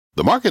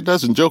The market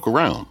doesn't joke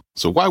around,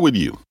 so why would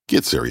you?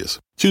 Get serious.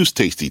 Choose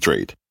Tasty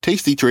Trade.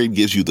 Tasty Trade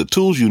gives you the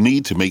tools you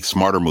need to make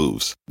smarter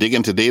moves. Dig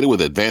into data with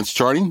advanced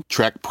charting,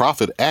 track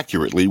profit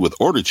accurately with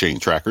order chain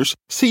trackers,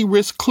 see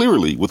risk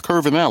clearly with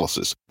curve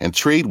analysis, and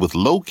trade with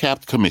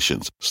low-capped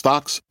commissions,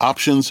 stocks,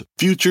 options,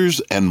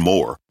 futures, and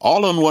more.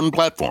 All on one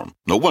platform.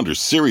 No wonder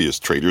serious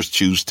traders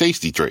choose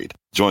Tasty Trade.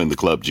 Join the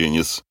club,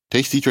 genius.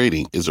 Tasty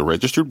Trading is a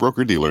registered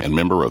broker-dealer and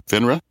member of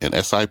FINRA and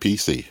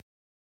SIPC.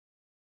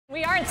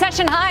 We are at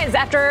session highs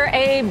after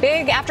a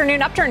big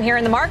afternoon upturn here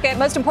in the market.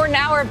 Most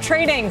important hour of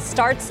trading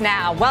starts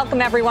now.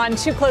 Welcome, everyone,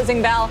 to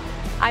Closing Bell.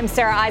 I'm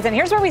Sarah Eisen.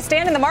 Here's where we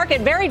stand in the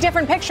market. Very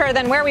different picture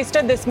than where we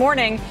stood this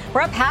morning. We're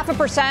up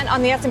 0.5%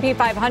 on the S&P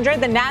 500.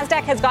 The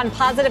NASDAQ has gone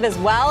positive as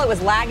well. It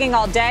was lagging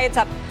all day. It's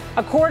up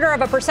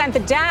 0.25%. The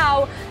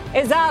Dow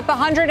is up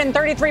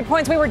 133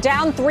 points. We were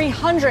down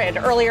 300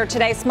 earlier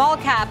today. Small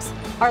caps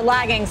are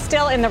lagging,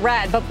 still in the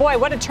red. But boy,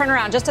 what a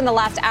turnaround just in the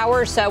last hour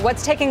or so.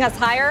 What's taking us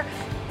higher?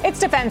 It's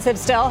defensive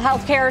still,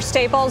 healthcare,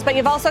 staples, but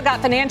you've also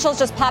got financials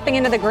just popping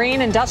into the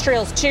green,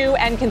 industrials too,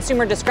 and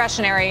consumer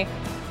discretionary.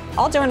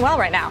 All doing well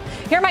right now.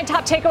 Here are my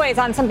top takeaways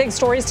on some big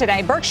stories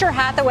today. Berkshire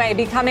Hathaway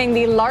becoming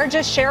the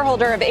largest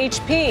shareholder of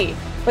HP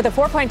with a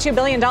 $4.2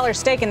 billion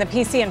stake in the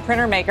PC and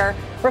printer maker,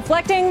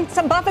 reflecting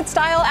some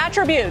Buffett-style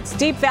attributes.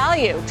 Deep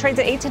value, trades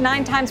at 8 to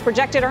 9 times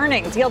projected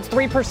earnings, yields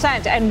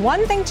 3%. And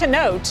one thing to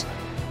note,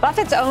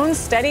 Buffett's own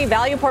steady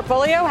value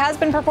portfolio has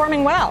been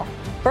performing well.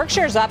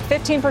 Berkshire's up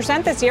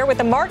 15% this year with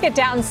the market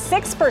down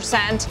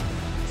 6%.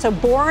 So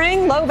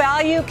boring,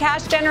 low-value,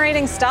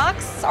 cash-generating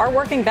stocks are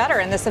working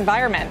better in this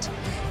environment.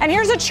 And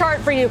here's a chart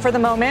for you for the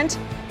moment.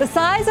 The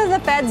size of the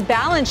Fed's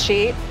balance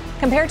sheet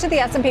compared to the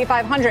S&P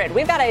 500.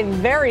 We've got a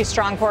very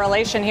strong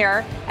correlation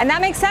here. And that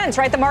makes sense,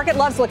 right? The market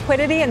loves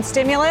liquidity and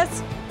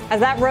stimulus. As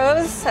that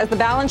rose, as the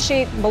balance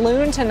sheet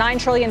ballooned to $9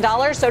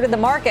 trillion, so did the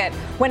market.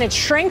 When it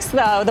shrinks,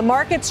 though, the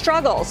market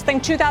struggles.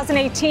 Think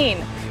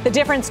 2018. The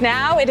difference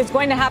now, it is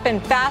going to happen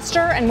faster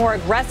and more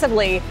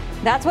aggressively.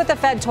 That's what the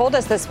Fed told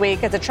us this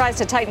week as it tries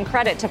to tighten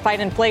credit to fight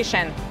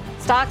inflation.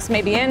 Stocks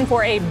may be in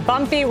for a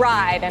bumpy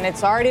ride, and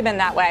it's already been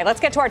that way.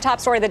 Let's get to our top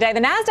story of the day. The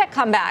NASDAQ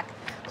comeback,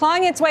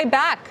 clawing its way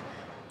back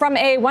from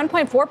a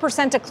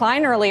 1.4%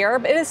 decline earlier.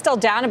 It is still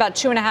down about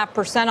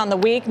 2.5% on the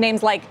week.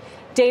 Names like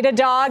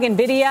Datadog,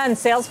 NVIDIA, and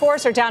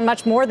Salesforce are down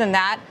much more than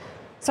that.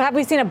 So have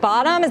we seen a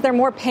bottom? Is there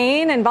more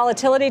pain and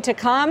volatility to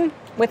come?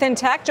 Within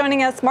tech,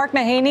 joining us, Mark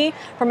Mahaney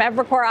from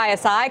Evercore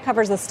ISI,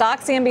 covers the stock.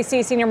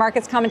 CNBC senior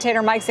markets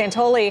commentator Mike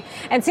Santoli,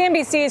 and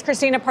CNBC's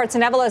Christina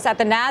Partsenevelos at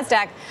the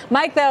NASDAQ.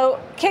 Mike, though,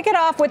 kick it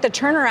off with the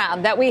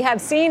turnaround that we have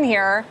seen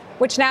here,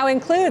 which now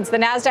includes the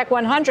NASDAQ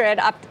 100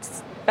 up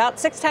about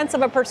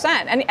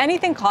 0.6%.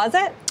 Anything cause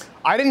it?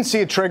 I didn't see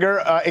a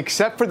trigger,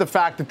 except for the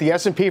fact that the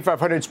S&P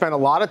 500 spent a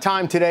lot of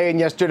time today and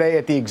yesterday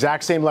at the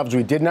exact same levels.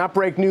 We did not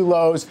break new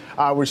lows.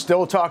 We're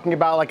still talking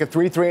about like a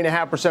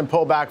 3.5%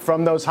 pullback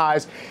from those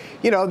highs.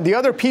 You know, the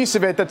other piece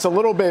of it that's a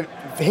little bit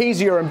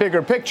hazier and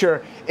bigger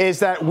picture is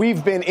that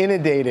we've been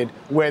inundated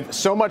with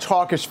so much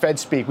hawkish Fed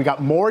speak. We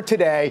got more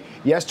today.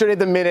 Yesterday,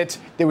 the minutes,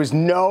 there was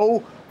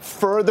no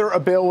further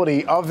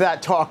ability of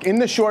that talk in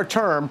the short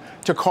term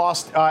to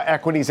cost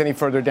equities any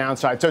further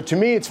downside. So to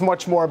me, it's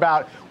much more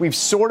about we've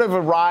sort of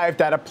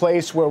arrived at a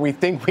place where we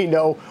think we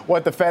know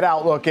what the Fed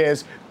outlook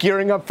is,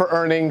 gearing up for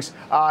earnings,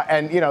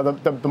 and, you know,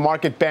 the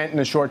market bent in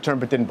the short term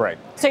but didn't break.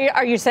 So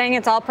are you saying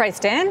it's all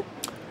priced in?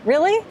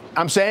 Really?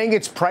 I'm saying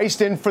it's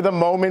priced in for the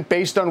moment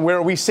based on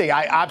where we see.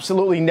 I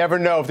absolutely never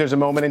know if there's a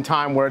moment in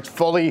time where it's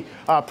fully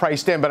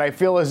priced in, but I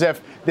feel as if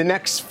the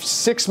next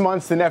 6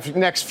 months, the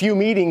next few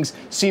meetings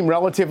seem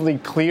relatively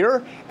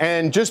clear.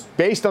 And just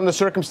based on the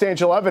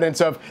circumstantial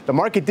evidence of the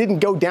market didn't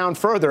go down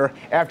further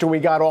after we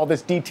got all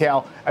this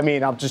detail, I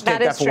mean, I'll just take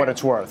that for what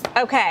it's worth.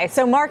 Okay,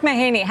 so Mark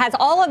Mahaney, has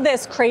all of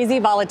this crazy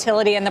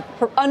volatility and the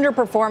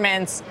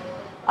underperformance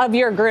of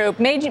your group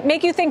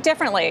make you think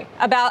differently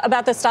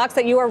about the stocks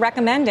that you are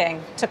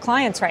recommending to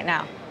clients right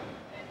now?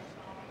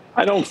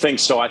 I don't think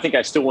so. I think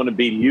I still want to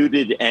be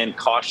muted and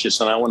cautious,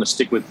 and I want to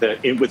stick with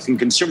within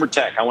consumer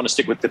tech. I want to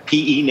stick with the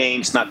PE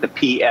names, not the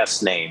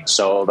PS names.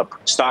 So the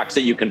stocks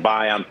that you can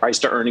buy on price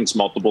to earnings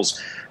multiples,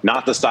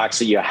 not the stocks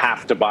that you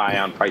have to buy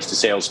on price to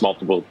sales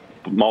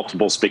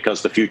multiples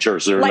because the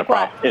futures are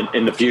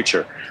in the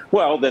future.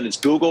 Well, then it's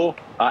Google,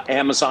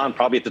 Amazon,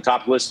 probably at the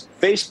top of the list.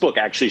 Facebook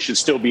actually should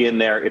still be in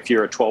there if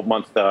you're a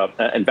 12-month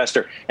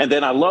investor. And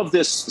then I love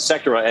this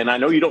sector, and I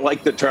know you don't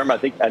like the term.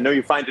 I know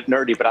you find it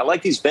nerdy, but I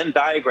like these Venn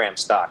diagram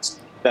stocks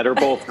that are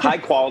both high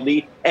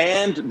quality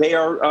and they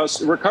are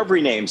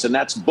recovery names, and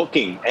that's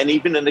Booking and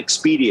even an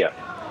Expedia.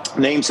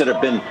 Names that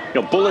have been,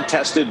 bullet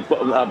tested,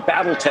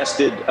 battle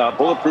tested,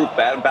 bulletproof,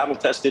 battle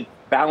tested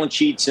balance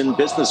sheets and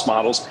business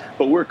models.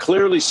 But we're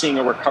clearly seeing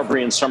a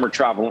recovery in summer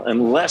travel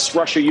unless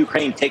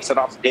Russia-Ukraine takes it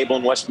off the table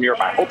in Western Europe.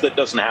 I hope that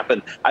doesn't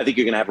happen. I think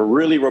you're going to have a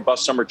really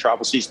robust summer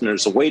travel season.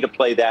 There's a way to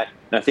play that.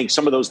 And I think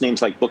some of those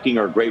names like Booking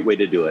are a great way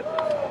to do it.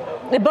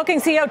 The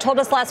Booking CEO told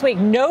us last week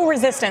no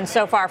resistance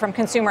so far from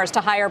consumers to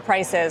higher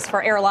prices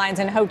for airlines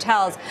and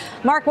hotels.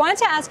 Mark, wanted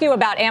to ask you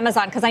about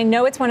Amazon because I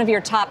know it's one of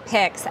your top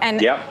picks. And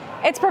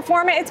It's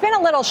performing. It's been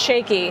a little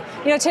shaky.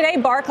 Today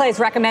Barclays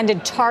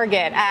recommended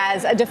Target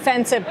as a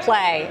defensive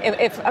play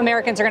if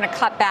Americans are going to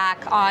cut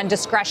back on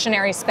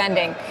discretionary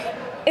spending.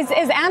 Is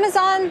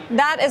Amazon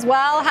that as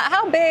well?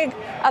 How big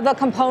of a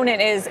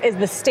component is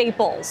the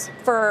staples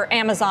for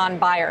Amazon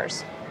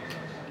buyers?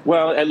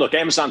 Well, look,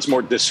 Amazon's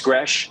more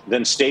discretion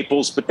than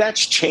staples, but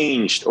that's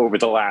changed over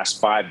the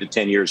last 5 to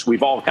 10 years.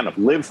 We've all kind of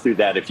lived through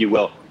that, if you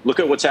will. Look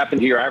at what's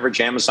happened to your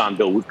average Amazon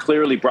bill. We've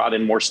clearly brought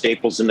in more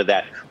staples into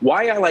that.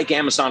 Why I like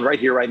Amazon right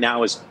here, right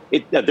now, is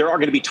there are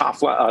going to be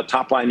top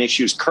line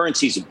issues.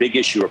 Currency is a big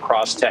issue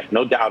across tech,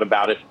 no doubt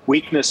about it.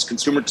 Weakness,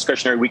 consumer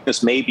discretionary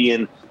weakness may be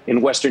in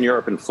Western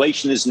Europe.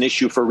 Inflation is an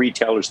issue for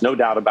retailers, no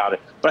doubt about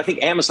it. But I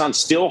think Amazon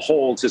still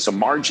holds as a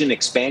margin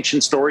expansion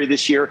story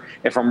this year.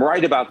 If I'm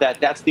right about that,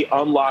 that's the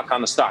unlock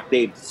on the stock.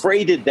 They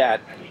freighted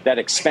that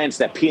expense,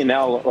 that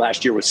P&L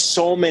last year with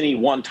so many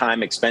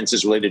one-time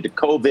expenses related to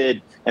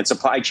COVID and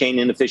supply chain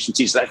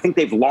inefficiencies that I think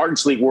they've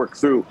largely worked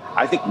through.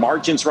 I think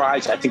margins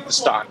rise. I think the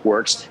stock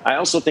works. I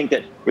also think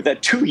that with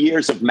that 2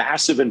 years of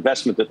massive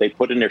investment that they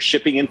put in their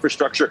shipping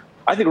infrastructure,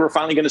 I think we're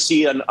finally going to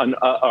see an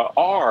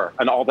R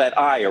on all that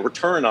I, a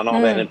return on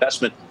all that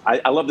investment.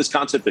 I love this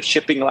concept of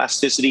shipping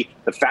elasticity.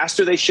 The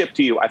faster they ship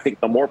to you, I think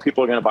the more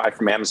people are going to buy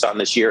from Amazon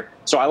this year.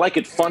 So I like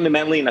it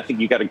fundamentally, and I think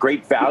you got a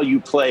great value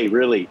play,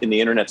 really, in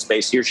the internet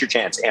space. Here's your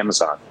chance,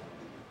 Amazon.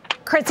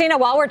 Christina,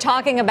 while we're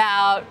talking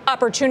about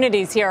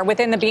opportunities here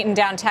within the beaten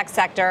down tech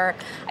sector,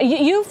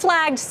 you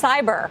flagged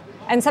cyber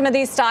and some of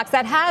these stocks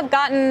that have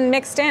gotten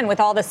mixed in with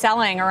all the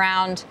selling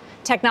around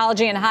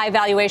technology and high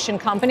valuation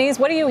companies.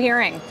 What are you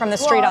hearing from the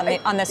street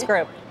on this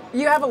group?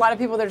 You have a lot of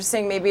people that are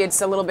saying maybe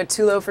it's a little bit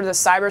too low for the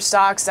cyber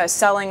stocks,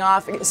 selling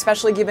off,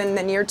 especially given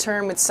the near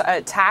term with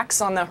attacks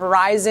on the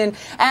horizon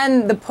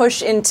and the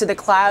push into the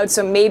cloud.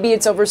 So maybe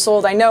it's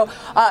oversold. I know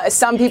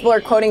some people are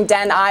quoting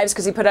Dan Ives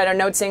because he put out a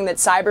note saying that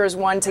cyber is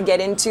one to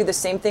get into. The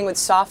same thing with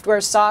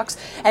software stocks.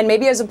 And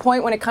maybe as a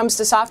point when it comes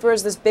to software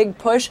is this big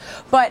push.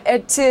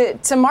 But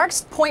to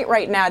Mark's point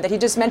right now that he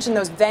just mentioned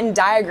those Venn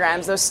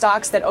diagrams, those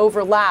stocks that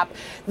overlap,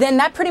 then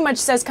that pretty much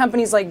says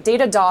companies like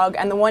Datadog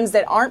and the ones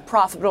that aren't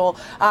profitable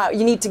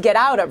you need to get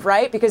out of,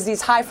 right? Because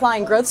these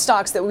high-flying growth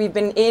stocks that we've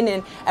been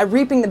in and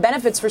reaping the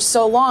benefits for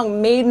so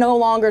long may no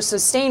longer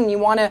sustain. You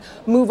want to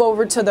move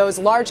over to those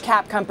large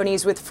cap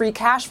companies with free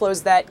cash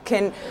flows that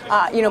can,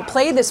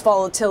 play this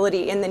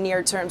volatility in the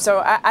near term.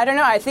 So I don't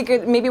know. I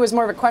think maybe it was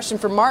more of a question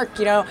for Mark,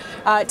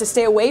 to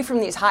stay away from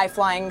these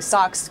high-flying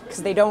stocks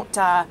because they don't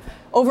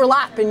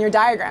overlap in your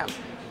diagram.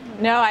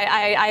 No,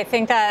 I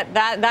think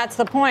that's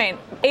the point.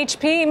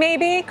 HP,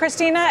 maybe,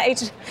 Christina?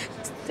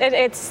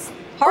 It's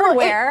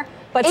hardware.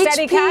 But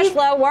steady cash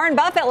flow, Warren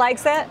Buffett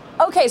likes it.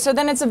 Okay, so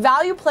then it's a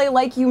value play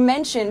like you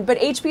mentioned, but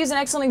HP is an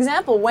excellent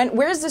example.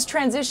 Where's this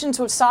transition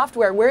to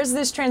software? Where's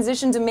this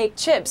transition to make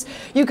chips?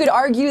 You could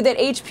argue that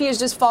HP has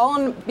just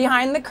fallen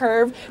behind the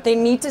curve. They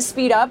need to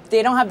speed up.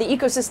 They don't have the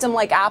ecosystem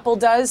like Apple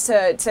does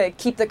to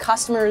keep the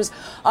customers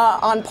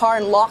on par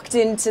and locked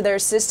into their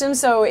system.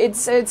 So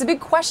it's a big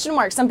question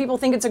mark. Some people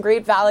think it's a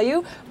great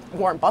value.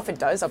 Warren Buffett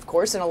does, of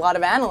course, and a lot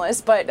of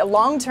analysts. But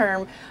long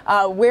term,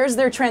 where's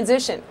their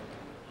transition?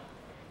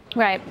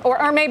 Right.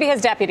 Or maybe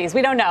his deputies.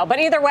 We don't know. But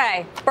either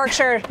way,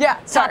 Berkshire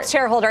top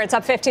shareholder. It's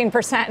up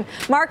 15%.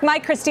 Mark,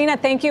 Mike, Christina,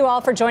 thank you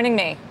all for joining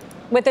me.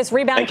 With this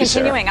rebound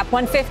continuing, up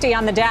 150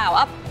 on the Dow.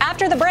 Up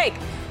after the break,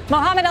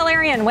 Mohamed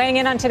El-Erian weighing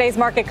in on today's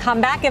market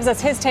comeback gives us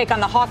his take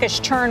on the hawkish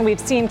turn we've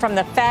seen from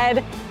the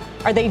Fed.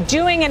 Are they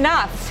doing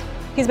enough?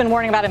 He's been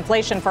warning about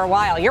inflation for a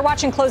while. You're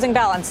watching Closing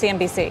Bell on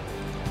CNBC.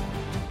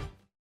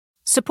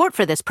 Support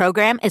for this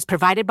program is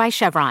provided by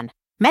Chevron.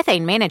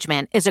 Methane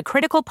management is a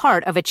critical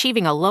part of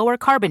achieving a lower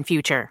carbon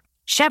future.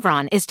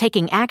 Chevron is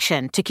taking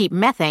action to keep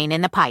methane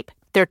in the pipe.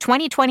 Their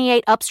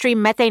 2028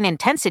 upstream methane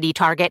intensity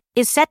target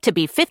is set to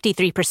be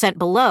 53%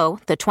 below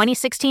the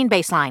 2016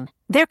 baseline.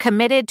 They're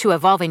committed to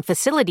evolving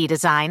facility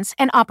designs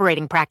and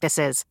operating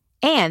practices.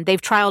 And they've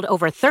trialed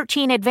over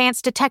 13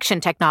 advanced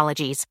detection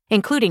technologies,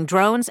 including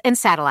drones and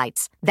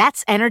satellites.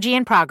 That's energy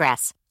in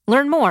progress.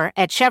 Learn more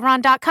at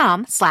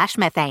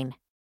chevron.com/methane.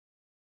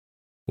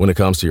 When it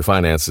comes to your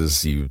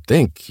finances, you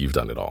think you've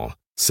done it all.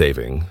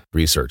 Saving,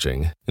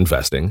 researching,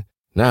 investing.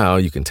 Now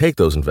you can take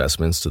those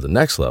investments to the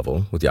next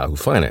level with Yahoo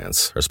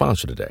Finance, our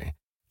sponsor today.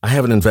 I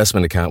have an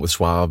investment account with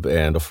Schwab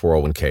and a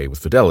 401k with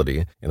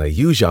Fidelity, and I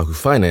use Yahoo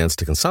Finance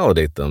to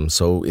consolidate them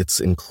so it's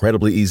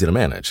incredibly easy to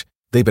manage.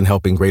 They've been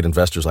helping great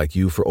investors like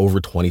you for over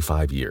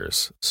 25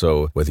 years.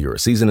 So whether you're a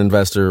seasoned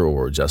investor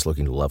or just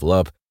looking to level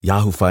up,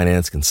 Yahoo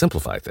Finance can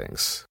simplify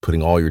things,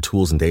 putting all your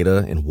tools and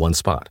data in one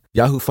spot.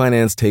 Yahoo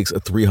Finance takes a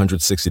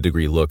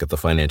 360-degree look at the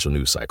financial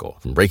news cycle.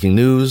 From breaking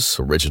news,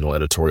 original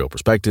editorial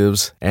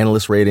perspectives,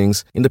 analyst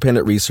ratings,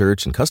 independent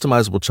research, and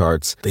customizable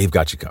charts, they've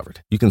got you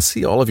covered. You can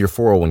see all of your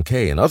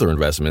 401k and other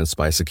investments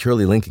by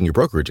securely linking your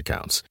brokerage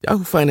accounts.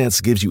 Yahoo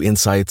Finance gives you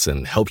insights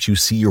and helps you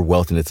see your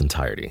wealth in its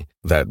entirety.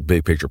 That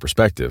big-picture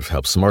perspective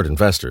helps smart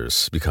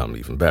investors become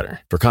even better.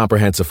 For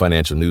comprehensive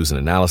financial news and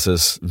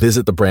analysis,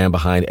 visit the brand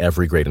behind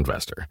every great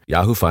investor. ever.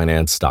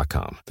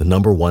 yahoofinance.com, the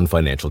 #1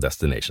 financial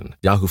destination.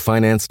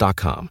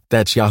 yahoofinance.com.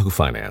 That's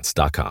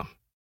yahoofinance.com.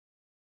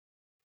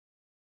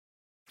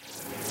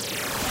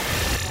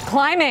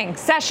 Climbing.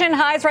 Session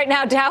highs right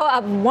now, Dow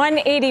up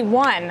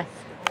 181.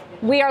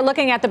 We are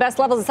looking at the best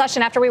levels of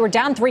session after we were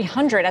down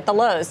 300 at the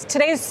lows.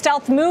 Today's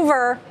stealth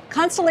mover,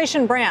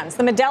 Constellation Brands,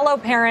 the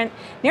Modelo parent,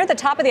 near the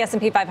top of the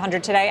S&P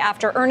 500 today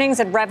after earnings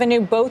and revenue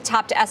both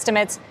topped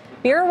estimates.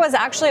 Beer was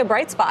actually a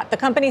bright spot. The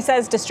company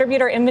says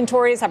distributor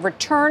inventories have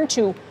returned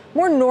to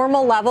more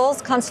normal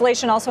levels.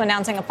 Constellation also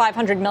announcing a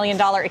 $500 million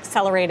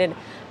accelerated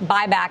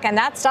buyback, and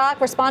that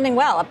stock responding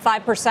well, up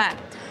 5%.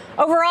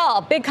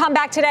 Overall, big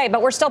comeback today,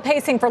 but we're still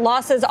pacing for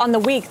losses on the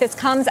week. This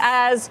comes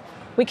as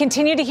we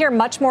continue to hear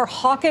much more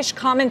hawkish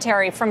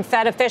commentary from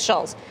Fed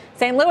officials.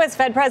 St. Louis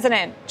Fed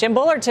President Jim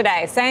Bullard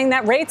today saying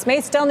that rates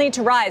may still need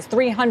to rise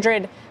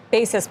 300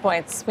 basis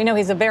points. We know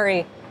he's a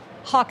very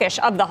hawkish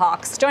of the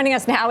hawks. Joining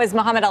us now is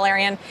Mohamed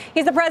El-Erian.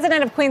 He's the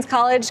president of Queen's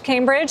College,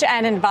 Cambridge,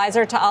 and an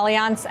advisor to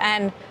Allianz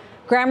and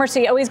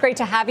Gramercy. Always great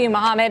to have you,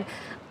 Mohamed.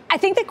 I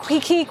think the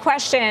key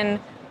question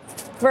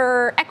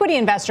for equity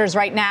investors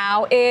right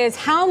now is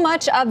how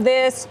much of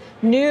this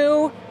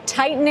new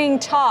tightening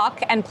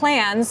talk and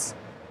plans,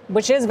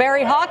 which is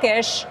very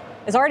hawkish,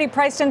 is already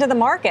priced into the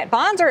market.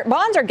 Bonds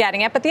are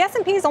getting it, but the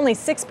S&P is only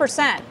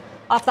 6%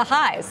 off the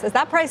highs. Is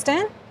that priced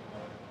in?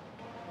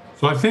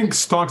 So I think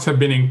stocks have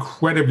been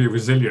incredibly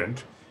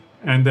resilient,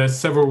 and there's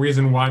several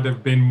reasons why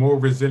they've been more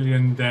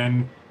resilient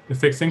than the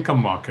fixed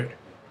income market.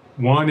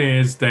 One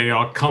is they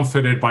are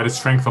comforted by the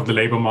strength of the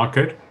labor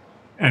market,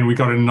 and we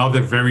got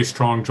another very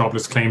strong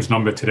jobless claims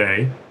number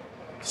today.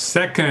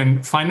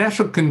 Second,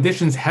 financial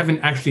conditions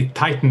haven't actually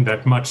tightened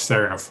that much,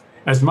 Sarah.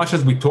 As much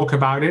as we talk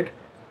about it,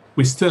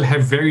 we still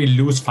have very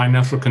loose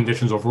financial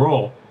conditions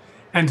overall.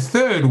 And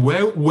third,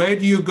 where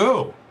do you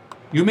go?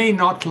 You may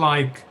not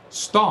like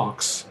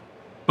stocks,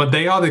 but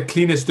they are the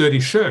cleanest dirty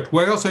shirt.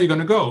 Where else are you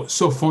going to go?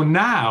 So for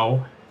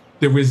now,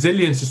 the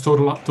resilience is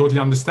totally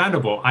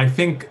understandable. I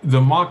think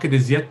the market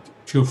is yet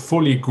to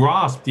fully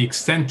grasp the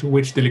extent to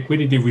which the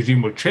liquidity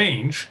regime will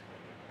change.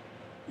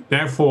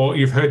 Therefore,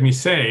 you've heard me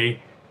say,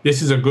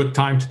 this is a good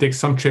time to take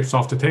some chips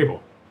off the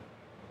table.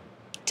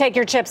 Take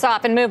your chips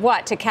off and move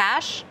what? To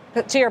cash?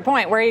 To your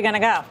point, where are you going to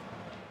go?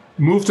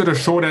 Move to the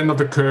short end of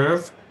the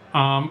curve.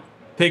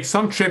 Take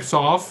some chips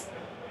off.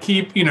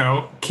 Keep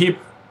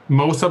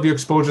most of your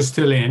exposure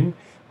still in,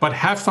 but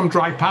have some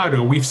dry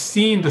powder. We've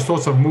seen the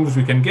sorts of moves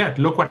we can get.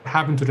 Look what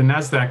happened to the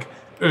NASDAQ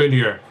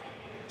earlier.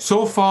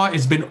 So far,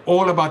 it's been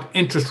all about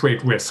interest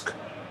rate risk,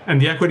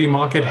 and the equity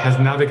market has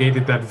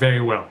navigated that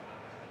very well.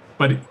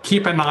 But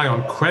keep an eye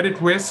on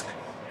credit risk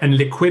and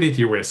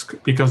liquidity risk,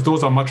 because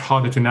those are much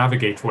harder to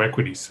navigate for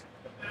equities.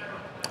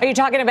 Are you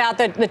talking about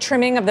the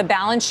trimming of the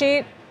balance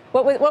sheet?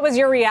 What was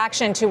your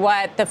reaction to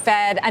what the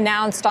Fed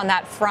announced on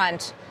that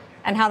front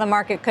and how the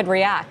market could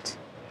react?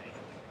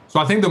 So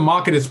I think the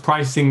market is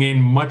pricing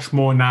in much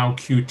more now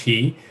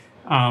QT.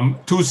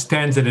 2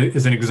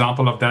 is an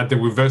example of that. The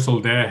reversal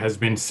there has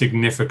been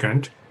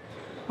significant.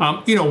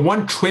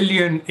 $1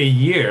 trillion a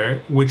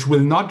year, which will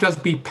not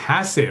just be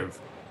passive,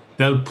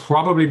 there'll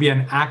probably be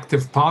an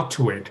active part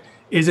to it,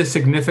 is a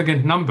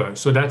significant number.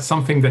 So that's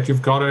something that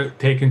you've got to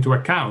take into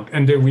account.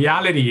 And the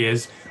reality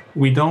is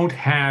we don't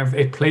have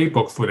a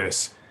playbook for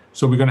this.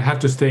 So we're going to have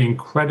to stay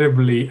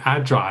incredibly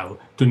agile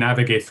to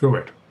navigate through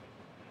it.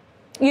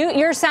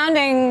 You're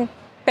sounding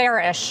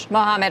bearish,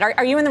 Mohamed.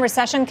 Are you in the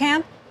recession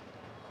camp?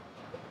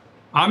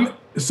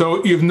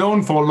 So you've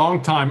known for a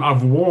long time,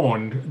 I've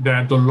warned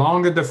that the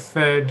longer the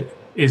Fed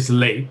is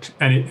late,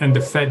 and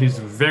the Fed is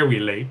very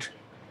late,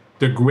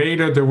 the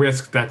greater the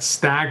risk that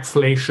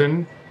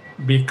stagflation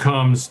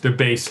becomes the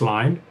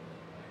baseline,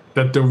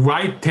 that the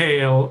right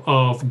tail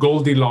of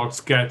Goldilocks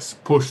gets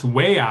pushed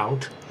way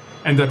out,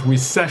 and that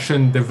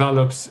recession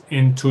develops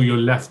into your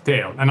left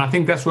tail. And I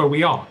think that's where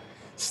we are.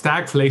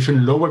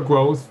 Stagflation, lower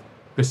growth,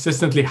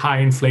 persistently high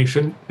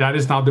inflation. That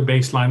is now the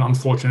baseline,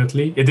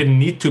 unfortunately. It didn't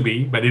need to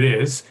be, but it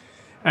is.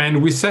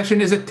 And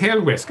recession is a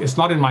tail risk. It's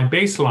not in my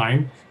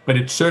baseline, but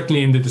it's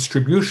certainly in the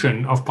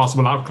distribution of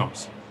possible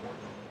outcomes.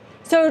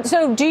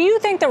 So do you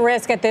think the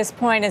risk at this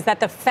point is that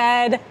the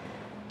Fed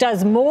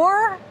does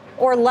more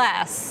or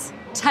less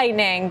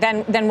tightening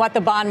than what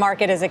the bond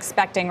market is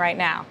expecting right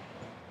now?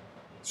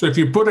 So if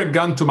you put a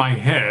gun to my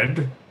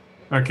head,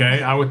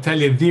 okay, I would tell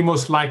you the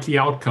most likely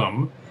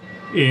outcome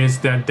is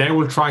that they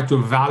will try to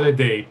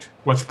validate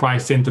what's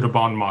priced into the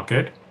bond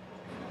market.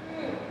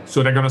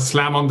 So they're going to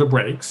slam on the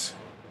brakes,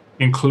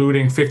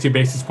 including 50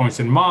 basis points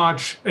in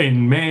March.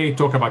 In May,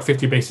 talk about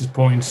 50 basis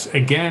points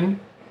again.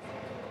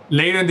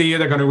 Later in the year,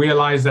 they're going to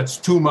realize that's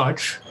too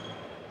much.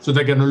 So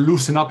they're going to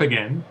loosen up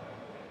again.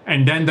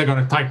 And then they're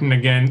going to tighten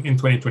again in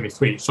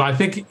 2023. So I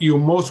think you're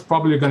most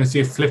probably going to see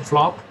a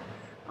flip-flop.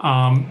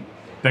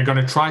 They're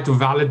going to try to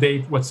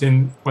validate what's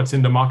in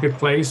the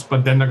marketplace,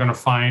 but then they're going to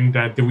find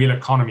that the real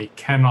economy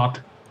cannot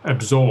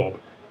absorb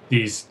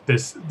these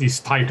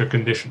tighter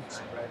conditions.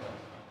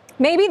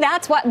 Maybe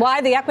that's why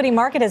the equity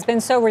market has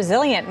been so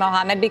resilient,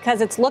 Mohamed, because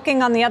it's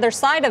looking on the other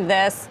side of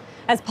this.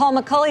 As Paul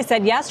McCulley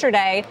said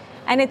yesterday,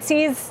 and it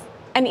sees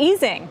an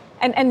easing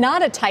and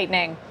not a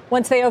tightening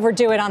once they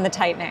overdo it on the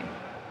tightening.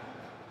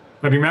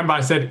 But remember,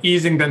 I said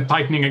easing, then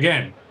tightening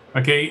again.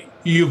 Okay,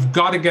 you've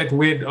got to get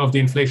rid of the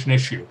inflation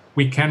issue.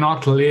 We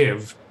cannot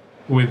live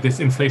with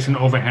this inflation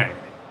overhang.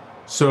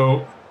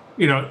 So,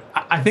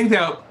 I think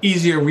there are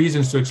easier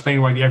reasons to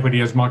explain why the equity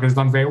market has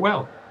done very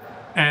well.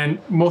 And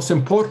most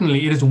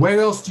importantly, it is where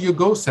else do you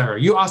go,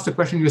 Sarah? You asked the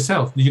question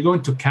yourself. Do you go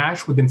into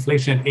cash with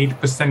inflation at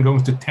 8%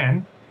 going to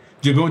 10?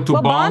 Do you go into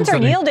bonds? Bonds are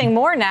yielding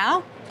more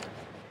now.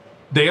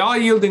 They are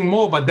yielding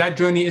more, but that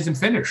journey isn't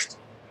finished.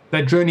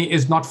 That journey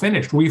is not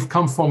finished. We've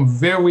come from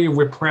very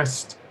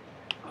repressed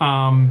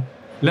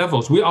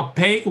levels.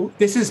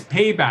 This is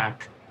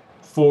payback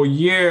for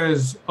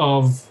years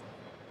of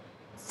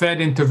Fed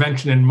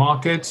intervention in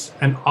markets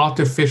and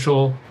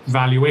artificial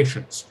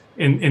valuations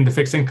in the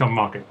fixed income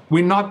market.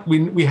 We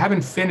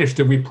haven't finished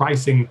the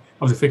repricing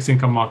of the fixed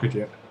income market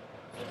yet.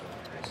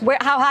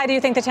 How high do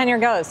you think the 10-year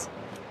goes?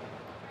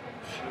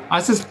 I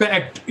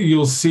suspect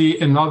you'll see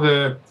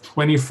another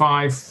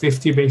 25,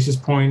 50 basis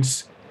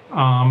points.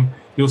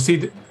 You'll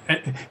see,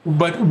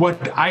 but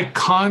what I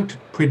can't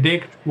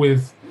predict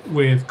with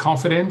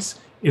confidence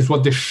is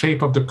what the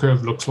shape of the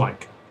curve looks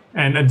like.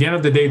 And at the end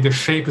of the day, the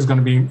shape is going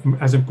to be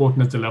as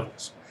important as the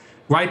levels.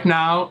 Right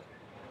now,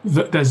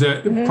 there's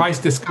a price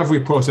discovery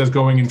process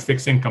going in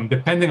fixed income.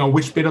 Depending on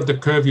which bit of the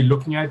curve you're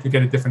looking at, you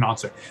get a different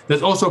answer.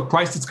 There's also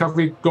price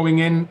discovery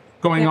going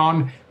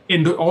on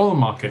in the oil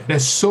market.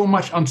 There's so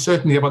much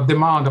uncertainty about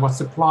demand, about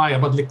supply,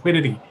 about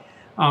liquidity,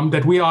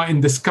 that we are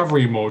in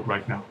discovery mode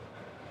right now.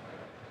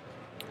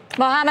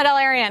 Mohamed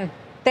El-Erian,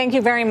 thank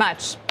you very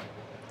much.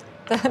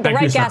 The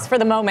right guess for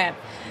the moment.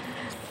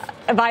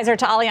 Advisor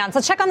to Allianz.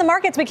 Let's check on the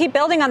markets. We keep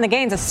building on the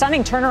gains. A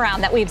stunning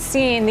turnaround that we've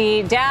seen.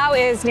 The Dow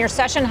is near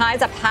session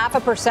highs, up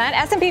 0.5%.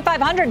 S&P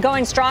 500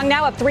 going strong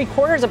now, up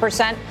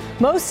 0.75%.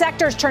 Most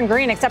sectors turn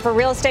green except for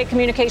real estate,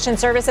 communication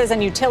services,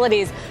 and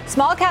utilities.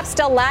 Small caps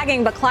still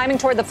lagging but climbing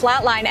toward the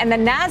flat line. And the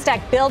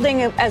NASDAQ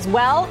building as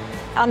well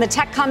on the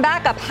tech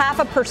comeback, up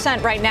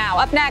 0.5% right now.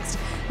 Up next,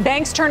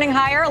 banks turning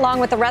higher along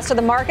with the rest of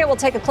the market. We'll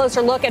take a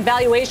closer look at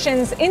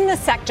valuations in the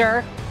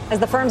sector as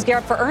the firms gear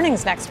up for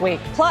earnings next week.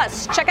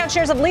 Plus, check out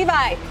shares of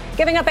Levi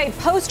giving up a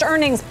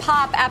post-earnings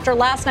pop after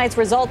last night's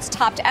results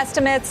topped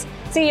estimates.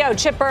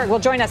 CEO Chip Bergh will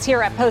join us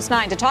here at Post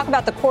 9 to talk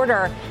about the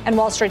quarter and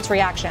Wall Street's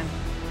reaction.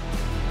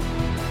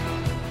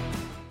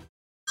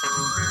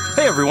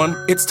 Hey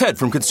everyone, it's Ted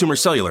from Consumer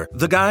Cellular,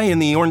 the guy in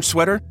the orange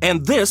sweater,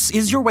 and this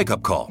is your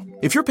wake-up call.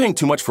 If you're paying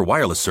too much for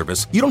wireless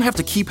service, you don't have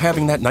to keep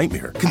having that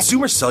nightmare.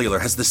 Consumer Cellular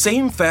has the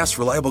same fast,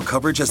 reliable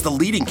coverage as the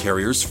leading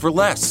carriers for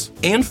less.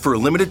 And for a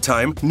limited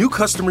time, new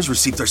customers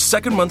receive their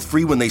second month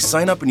free when they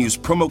sign up and use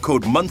promo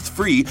code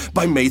MONTHFREE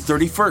by May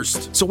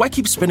 31st. So why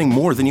keep spending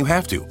more than you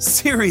have to?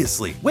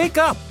 Seriously, wake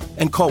up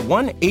and call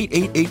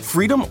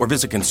 1-888-FREEDOM or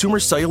visit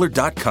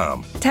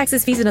consumercellular.com.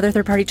 Taxes, fees, and other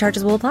third-party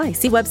charges will apply.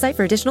 See website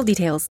for additional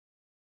details.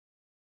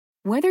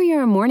 Whether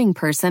you're a morning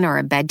person or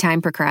a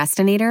bedtime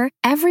procrastinator,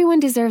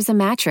 everyone deserves a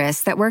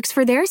mattress that works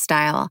for their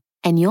style.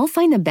 And you'll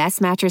find the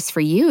best mattress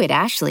for you at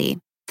Ashley.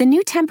 The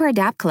new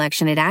Temper-Adapt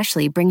collection at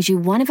Ashley brings you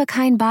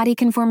one-of-a-kind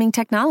body-conforming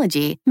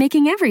technology,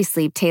 making every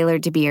sleep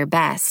tailored to be your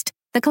best.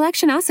 The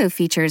collection also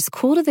features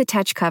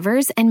cool-to-the-touch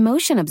covers and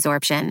motion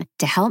absorption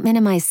to help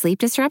minimize sleep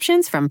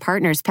disruptions from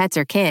partners, pets,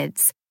 or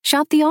kids.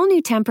 Shop the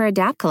all-new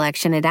Temper-Adapt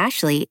collection at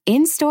Ashley,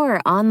 in-store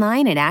or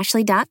online at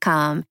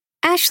ashley.com.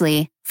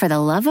 Ashley, for the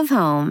love of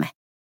home.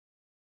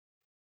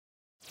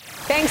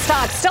 Bank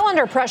stocks still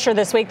under pressure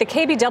this week. The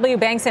KBW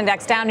Banks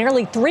Index down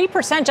nearly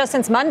 3% just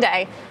since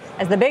Monday.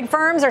 As the big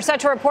firms are set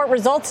to report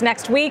results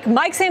next week,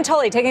 Mike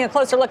Santoli taking a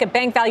closer look at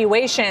bank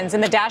valuations in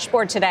the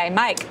dashboard today.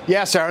 Mike.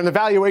 Yes, Sarah, and the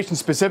valuation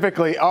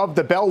specifically of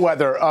the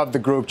bellwether of the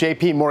group,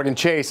 JP Morgan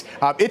Chase,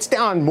 it's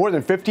down more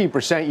than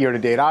 15% year to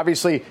date.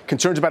 Obviously,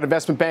 concerns about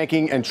investment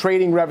banking and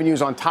trading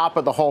revenues on top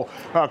of the whole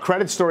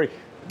credit story.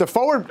 The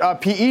forward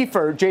PE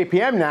for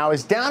JPM now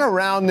is down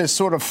around this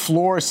sort of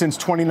floor since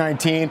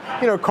 2019.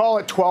 Call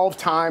it 12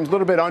 times, a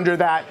little bit under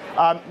that.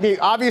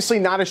 Obviously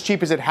not as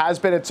cheap as it has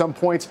been at some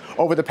points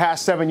over the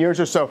past 7 years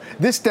or so.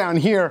 This down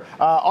here,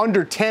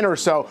 under 10 or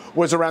so,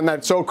 was around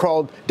that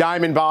so-called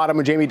diamond bottom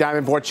when Jamie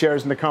Dimon bought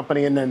shares in the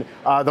company, and then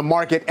the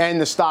market and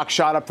the stock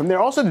shot up from there.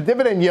 Also, the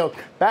dividend yield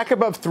back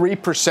above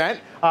 3%.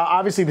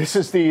 Obviously, this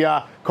is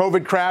the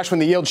COVID crash when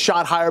the yield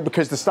shot higher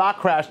because the stock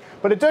crashed.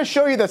 But it does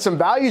show you that some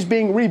value is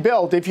being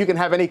rebuilt if you can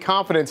have any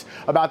confidence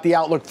about the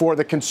outlook for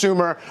the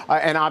consumer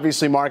and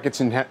obviously markets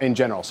in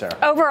general, Sarah.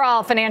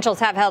 Overall, financials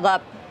have held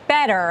up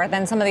better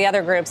than some of the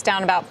other groups,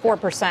 down about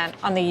 4%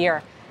 on the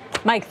year.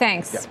 Mike,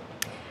 thanks. Yep.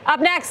 Up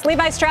next,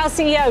 Levi Strauss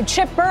CEO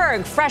Chip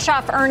Bergh, fresh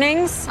off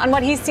earnings, on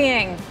what he's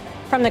seeing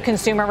from the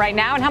consumer right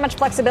now and how much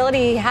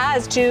flexibility he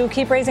has to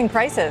keep raising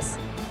prices.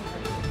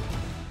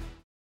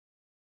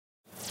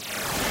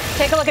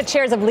 Take a look at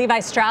shares of Levi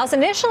Strauss,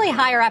 initially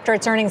higher after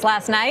its earnings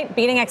last night,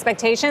 beating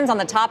expectations on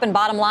the top and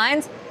bottom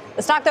lines.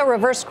 The stock, though,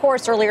 reversed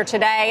course earlier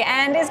today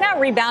and is now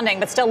rebounding,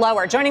 but still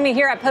lower. Joining me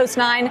here at Post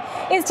 9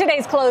 is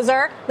today's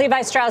closer,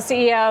 Levi Strauss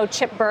CEO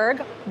Chip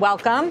Bergh.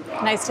 Welcome.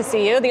 Nice to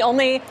see you. The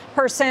only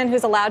person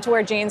who's allowed to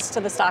wear jeans to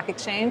the stock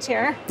exchange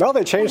here. No,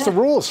 they changed the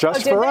rules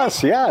just for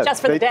us. Yeah,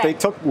 just for the day. They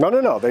took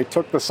They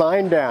took the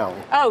sign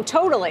down. Oh,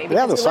 totally.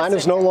 Yeah, the sign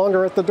is no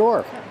longer at the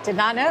door. Did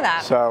not know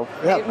that. So,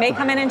 yeah. You may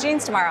come in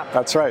jeans tomorrow.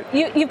 That's right.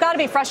 You've got to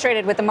be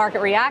frustrated with the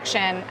market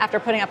reaction after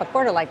putting up a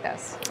quarter like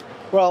this.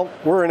 Well,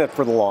 we're in it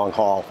for the long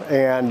haul.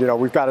 And,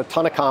 we've got a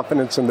ton of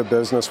confidence in the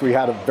business. We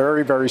had a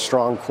very, very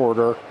strong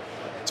quarter.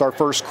 It's our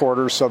first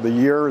quarter, so the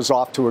year is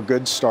off to a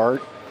good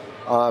start.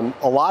 A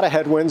lot of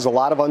headwinds, a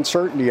lot of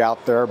uncertainty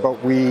out there,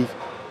 but we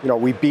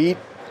beat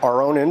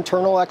our own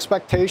internal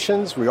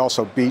expectations. We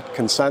also beat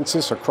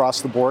consensus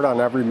across the board on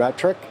every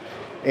metric.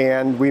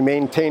 And we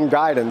maintain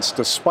guidance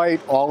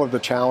despite all of the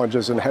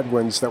challenges and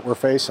headwinds that we're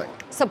facing.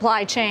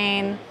 Supply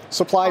chain,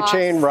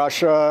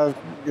 Russia,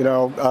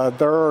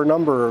 there are a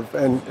number of,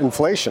 and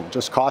inflation,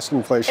 just cost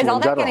inflation in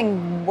general. Is all that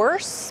getting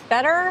worse,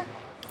 better,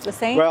 the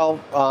same? Well,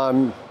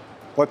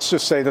 let's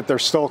just say that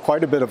there's still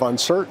quite a bit of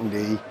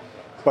uncertainty,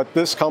 but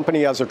this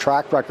company has a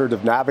track record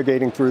of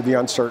navigating through the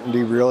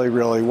uncertainty really,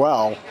 really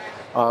well.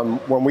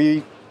 When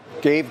we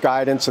gave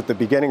guidance at the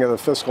beginning of the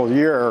fiscal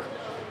year,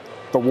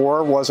 the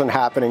war wasn't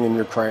happening in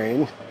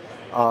Ukraine.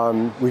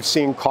 We've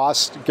seen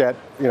costs get,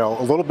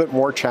 a little bit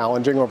more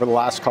challenging over the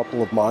last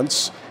couple of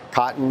months.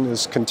 Cotton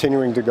is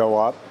continuing to go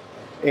up.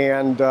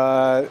 And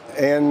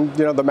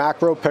the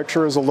macro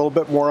picture is a little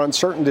bit more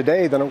uncertain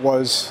today than it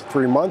was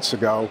 3 months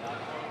ago.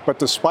 But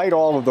despite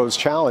all of those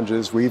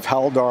challenges, we've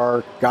held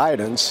our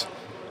guidance,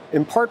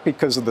 in part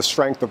because of the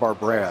strength of our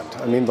brand.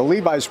 I mean, the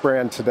Levi's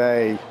brand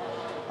today,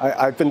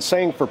 I've been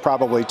saying for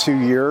probably 2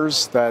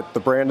 years that the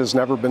brand has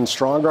never been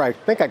stronger. I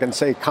think I can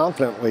say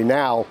confidently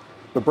now,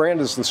 the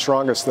brand is the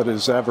strongest that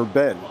it's ever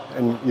been.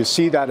 And you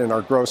see that in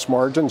our gross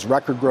margins,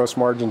 record gross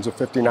margins of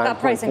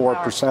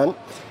 59.4%.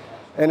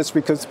 And it's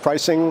because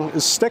pricing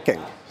is sticking.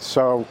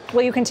 So,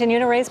 will you continue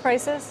to raise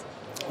prices?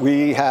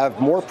 We have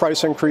more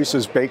price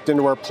increases baked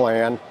into our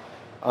plan.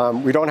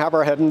 We don't have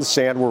our head in the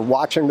sand. We're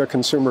watching the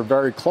consumer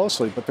very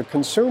closely, but the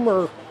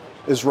consumer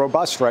is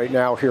robust right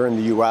now here in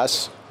the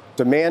U.S.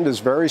 Demand is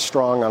very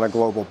strong on a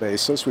global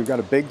basis. We've got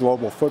a big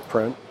global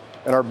footprint,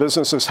 and our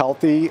business is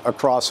healthy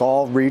across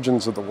all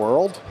regions of the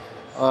world.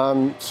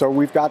 So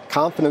we've got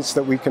confidence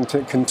that we can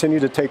continue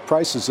to take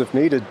prices if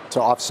needed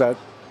to offset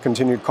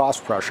continued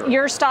cost pressure.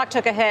 Your stock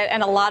took a hit,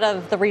 and a lot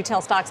of the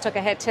retail stocks took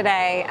a hit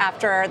today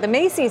after the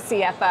Macy's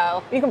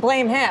CFO, you can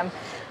blame him,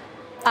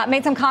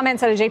 made some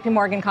comments at a JP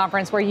Morgan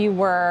conference where you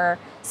were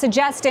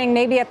suggesting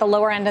maybe at the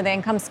lower end of the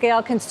income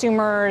scale,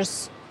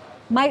 consumers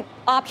might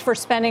opt for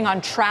spending on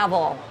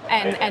travel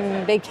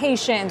and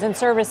vacations and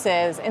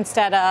services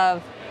instead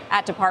of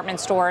at department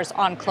stores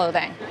on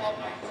clothing.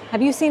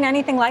 Have you seen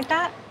anything like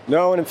that?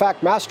 No, and in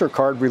fact,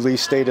 MasterCard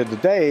released data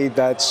today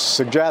that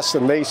suggests,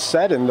 and they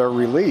said in their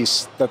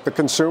release, that the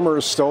consumer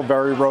is still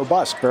very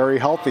robust, very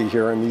healthy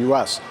here in the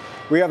U.S.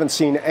 We haven't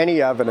seen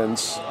any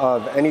evidence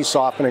of any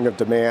softening of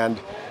demand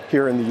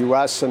here in the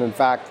U.S. And in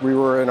fact, we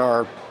were in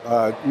our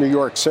New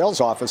York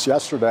sales office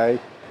yesterday,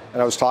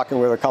 and I was talking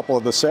with a couple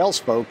of the sales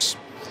folks,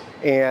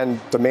 and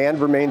demand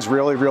remains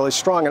really, really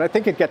strong. And I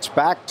think it gets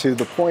back to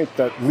the point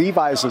that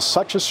Levi's is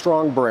such a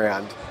strong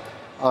brand.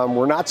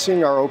 We're not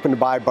seeing our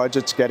open-to-buy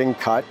budgets getting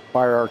cut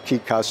by our key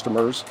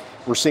customers.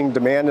 We're seeing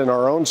demand in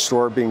our own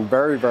store being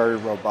very, very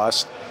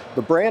robust.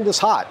 The brand is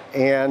hot,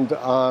 and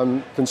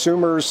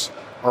consumers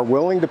are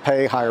willing to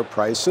pay higher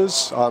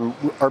prices.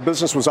 Our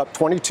business was up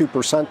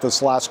 22%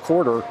 this last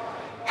quarter.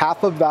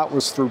 Half of that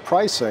was through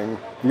pricing.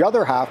 The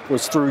other half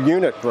was through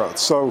unit growth.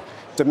 So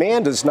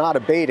demand is not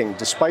abating,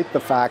 despite the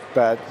fact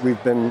that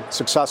we've been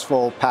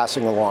successful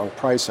passing along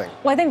pricing.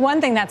 Well, I think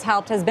one thing that's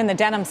helped has been the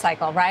denim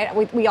cycle,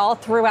 right? We all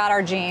threw out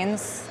our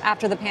jeans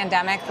after the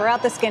pandemic, threw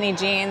out the skinny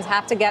jeans,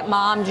 have to get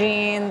mom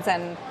jeans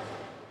and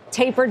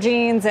taper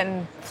jeans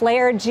and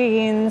flared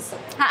jeans.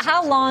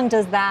 How long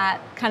does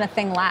that kind of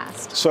thing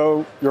last?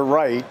 So you're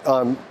right.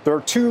 There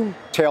are two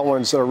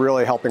tailwinds that are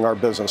really helping our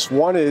business.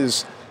 One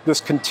is this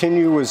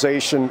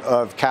continuation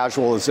of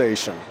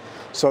casualization.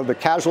 So the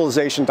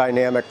casualization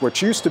dynamic,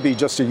 which used to be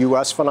just a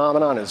U.S.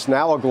 phenomenon, is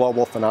now a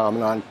global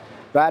phenomenon.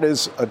 That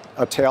is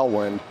a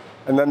tailwind.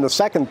 And then the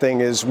second thing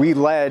is we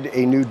led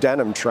a new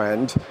denim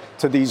trend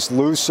to these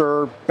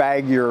looser,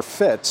 baggier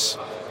fits,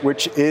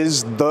 which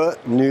is the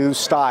new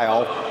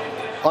style.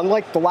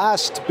 Unlike the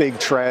last big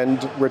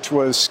trend, which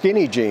was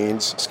skinny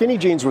jeans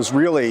was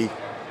really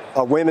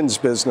a women's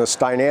business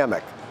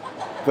dynamic.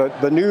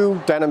 The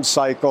new denim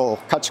cycle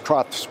cuts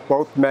across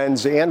both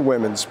men's and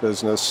women's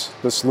business,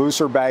 this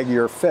looser,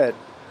 baggier fit.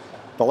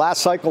 The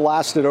last cycle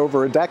lasted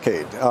over a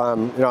decade.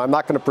 I'm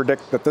not going to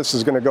predict that this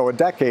is going to go a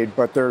decade,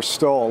 but there's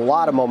still a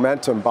lot of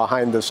momentum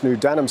behind this new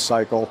denim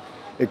cycle.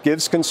 It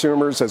gives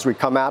consumers, as we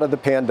come out of the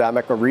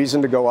pandemic, a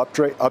reason to go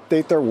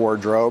update their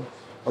wardrobe,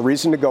 a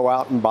reason to go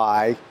out and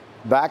buy.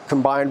 That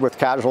combined with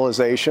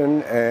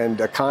casualization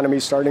and economy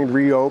starting to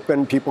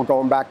reopen, people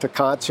going back to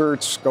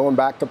concerts, going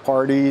back to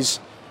parties,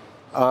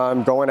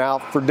 going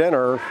out for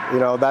dinner,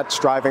 that's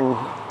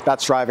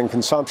driving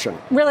consumption.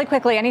 Really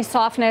quickly, any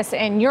softness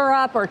in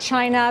Europe or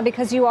China,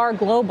 because you are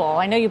global?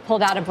 I know you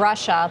pulled out of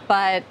Russia,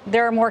 but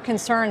there are more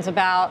concerns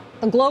about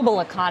the global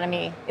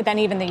economy than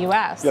even the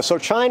U.S. Yeah, so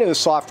China is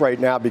soft right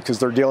now because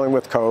they're dealing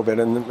with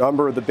COVID, and a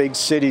number of the big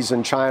cities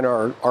in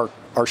China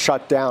are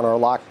shut down, are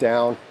locked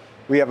down.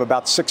 We have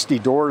about 60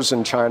 doors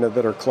in China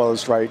that are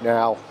closed right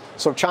now.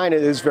 So China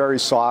is very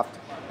soft.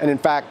 And in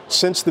fact,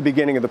 since the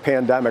beginning of the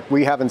pandemic,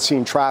 we haven't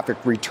seen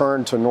traffic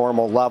return to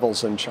normal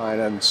levels in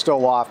China, and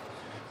still off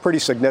pretty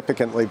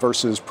significantly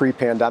versus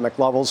pre-pandemic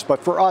levels.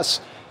 But for us,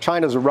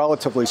 China is a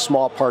relatively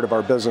small part of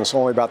our business,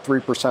 only about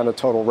 3% of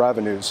total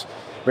revenues.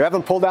 We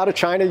haven't pulled out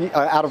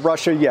of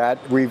Russia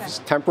yet. We've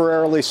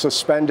temporarily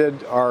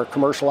suspended our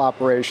commercial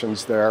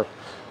operations there,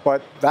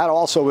 but that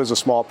also is a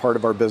small part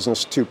of our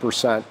business,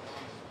 2%.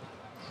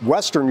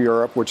 Western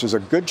Europe, which is a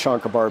good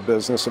chunk of our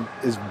business,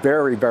 is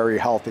very, very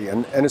healthy.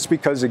 And it's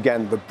because,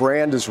 again, the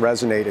brand is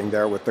resonating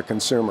there with the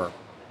consumer.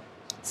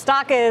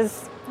 Stock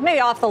is maybe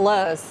off the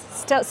lows,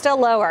 still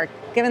lower,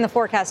 given the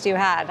forecast you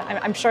had.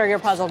 I'm sure you're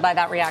puzzled by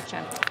that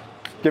reaction.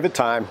 Give it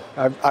time.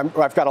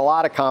 I've got a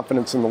lot of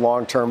confidence in the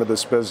long term of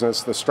this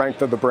business, the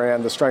strength of the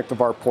brand, the strength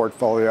of our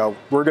portfolio.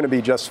 We're going to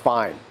be just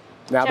fine.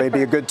 Now may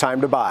be a good time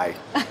to buy.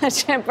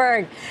 Chip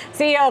Bergh,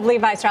 CEO of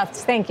Levi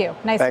Strauss. Thank you.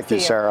 Nice to see you. Thank you,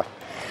 Sarah.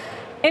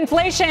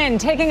 Inflation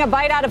taking a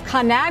bite out of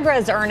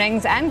ConAgra's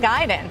earnings and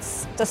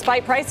guidance,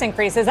 despite price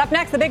increases. Up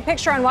next, the big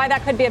picture on why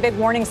that could be a big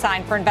warning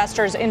sign for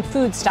investors in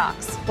food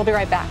stocks. We'll be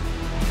right back.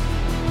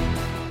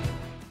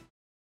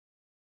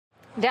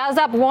 Dow's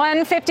up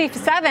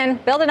 157,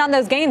 building on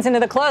those gains into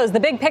the close.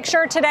 The big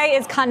picture today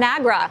is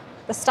ConAgra.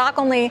 The stock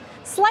only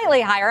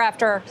slightly higher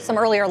after some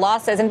earlier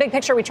losses. In big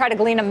picture, we try to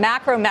glean a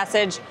macro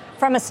message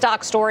from a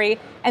stock story.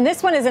 And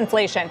this one is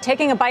inflation,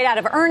 taking a bite out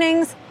of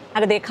earnings,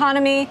 out of the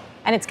economy,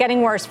 and it's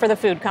getting worse for the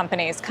food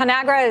companies.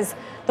 ConAgra is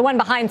the one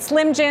behind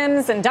Slim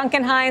Jims and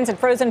Duncan Hines and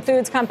frozen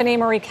foods company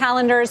Marie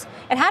Callender's.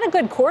 It had a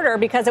good quarter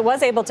because it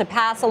was able to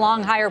pass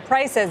along higher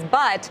prices,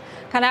 but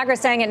ConAgra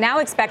is saying it now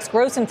expects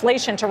gross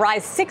inflation to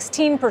rise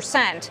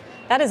 16%.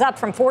 That is up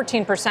from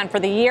 14% for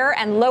the year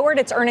and lowered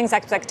its earnings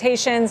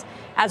expectations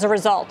as a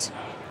result.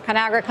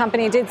 ConAgra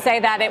company did say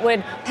that it would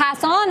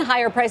pass on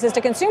higher prices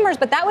to consumers,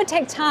 but that would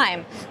take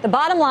time. The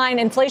bottom line,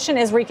 inflation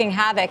is wreaking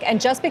havoc.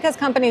 And just because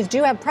companies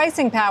do have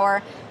pricing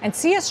power and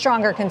see a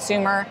stronger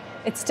consumer,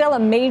 it's still a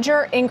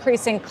major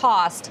increasing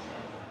cost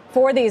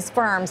for these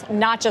firms,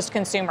 not just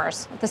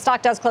consumers. If the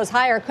stock does close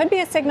higher, it could be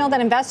a signal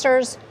that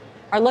investors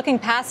are looking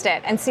past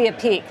it and see a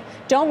peak.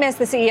 Don't miss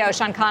the CEO,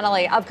 Sean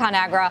Connolly of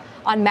ConAgra,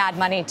 on Mad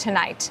Money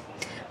tonight.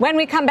 When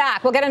we come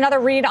back, we'll get another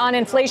read on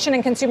inflation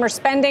and consumer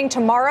spending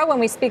tomorrow when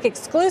we speak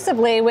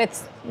exclusively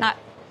with, not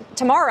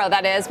tomorrow,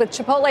 that is, with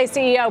Chipotle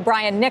CEO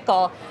Brian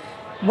Niccol.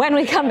 When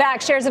we come back,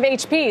 shares of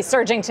HP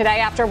surging today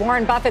after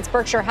Warren Buffett's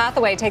Berkshire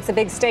Hathaway takes a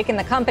big stake in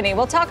the company.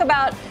 We'll talk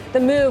about the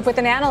move with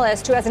an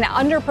analyst who has an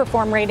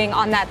underperform rating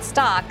on that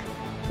stock,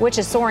 which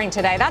is soaring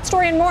today. That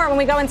story and more when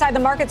we go inside the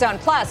market zone.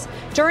 Plus,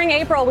 during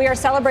April, we are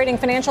celebrating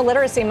Financial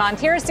Literacy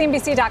Month. Here is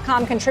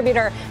CNBC.com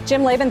contributor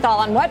Jim Lebenthal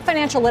on what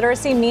financial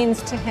literacy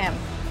means to him.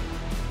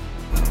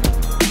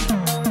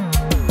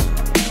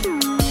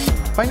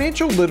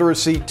 Financial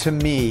literacy, to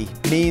me,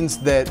 means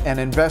that an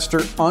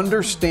investor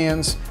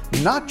understands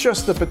not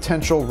just the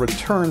potential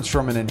returns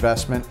from an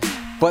investment,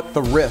 but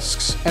the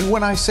risks. And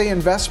when I say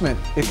investment,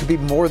 it could be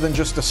more than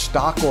just a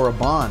stock or a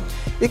bond.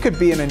 It could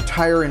be an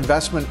entire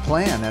investment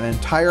plan, an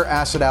entire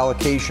asset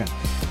allocation.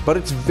 But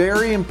it's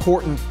very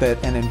important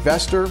that an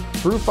investor,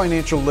 through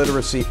financial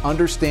literacy,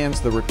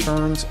 understands the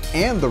returns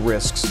and the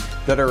risks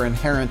that are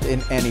inherent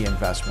in any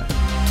investment.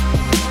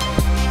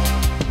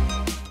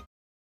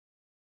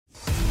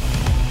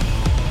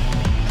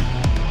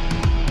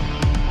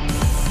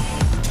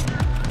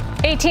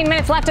 18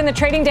 minutes left in the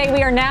trading day.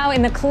 We are now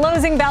in the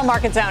closing bell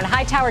market zone.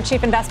 Hightower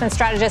Chief Investment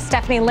Strategist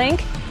Stephanie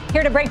Link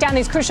here to break down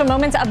these crucial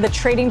moments of the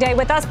trading day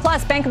with us.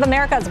 Plus, Bank of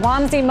America's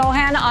Wamsi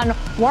Mohan on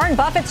Warren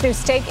Buffett's new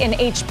stake in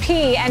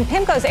HP and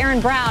PIMCO's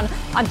Erin Brown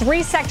on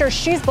three sectors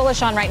she's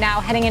bullish on right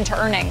now heading into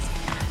earnings.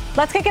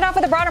 Let's kick it off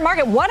with the broader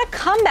market. What a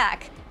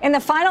comeback in the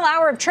final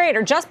hour of trade,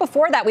 or just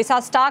before that, we saw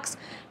stocks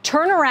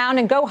turn around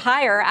and go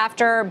higher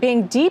after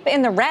being deep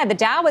in the red. The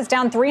Dow was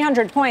down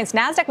 300 points.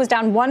 NASDAQ was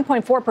down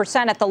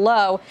 1.4% at the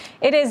low.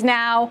 It is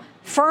now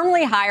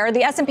firmly higher.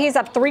 The S&P is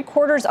up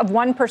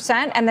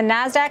 0.75%, and the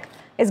NASDAQ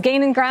is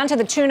gaining ground to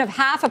the tune of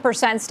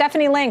 0.5%.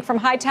 Stephanie Link from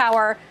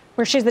Hightower,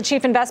 where she's the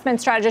chief investment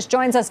strategist,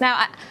 joins us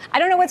now. I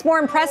don't know what's more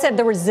impressive,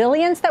 the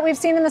resilience that we've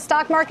seen in the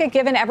stock market,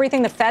 given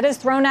everything the Fed has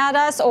thrown at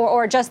us,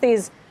 or just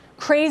these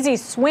crazy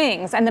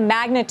swings and the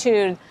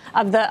magnitude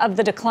of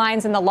the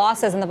declines and the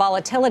losses and the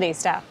volatility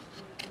stuff.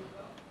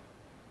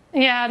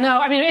 Yeah, no,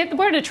 I mean,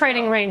 we're in a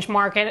trading range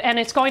market, and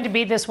it's going to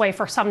be this way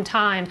for some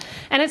time.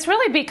 And it's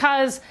really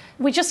because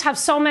we just have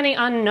so many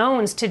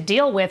unknowns to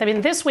deal with. I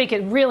mean, this week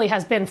it really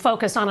has been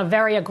focused on a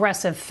very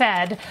aggressive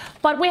Fed,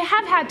 but we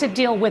have had to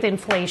deal with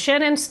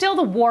inflation, and still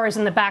the war is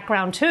in the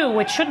background too,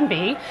 which shouldn't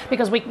be,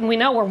 because we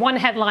know we're one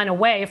headline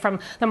away from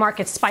the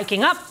market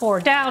spiking up or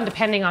down,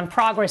 depending on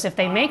progress if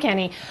they make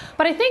any.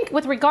 But I think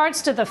with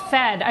regards to the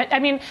Fed, I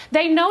mean,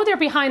 they know they're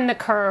behind the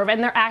curve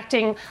and they're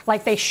acting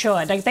like they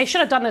should. Like, they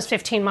should have done this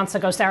 15 months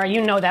ago, Sarah.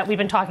 You know that. We've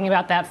been talking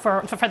about that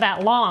for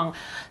that long.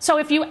 So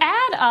if you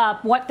add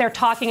up what they're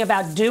talking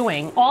about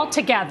doing all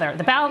together,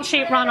 the balance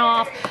sheet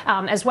runoff,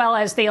 as well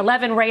as the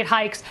 11 rate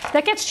hikes,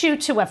 that gets you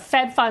to a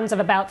Fed funds of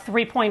about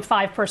 3.5%,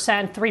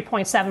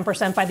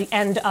 3.7% by the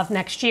end of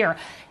next year.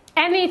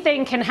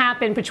 Anything can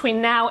happen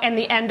between now and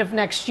the end of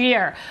next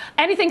year.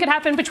 Anything could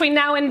happen between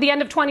now and the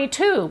end of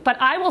 22.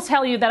 But I will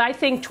tell you that I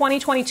think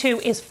 2022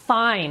 is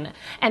fine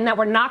and that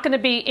we're not going to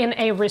be in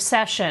a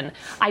recession.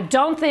 I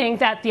don't think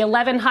that the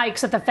 11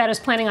 hikes that the Fed is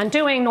planning on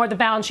doing, nor the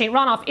balance sheet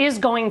runoff, is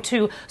going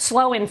to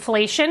slow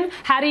inflation.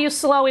 How do you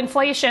slow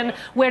inflation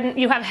when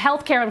you have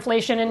healthcare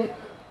inflation and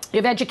you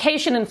have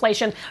education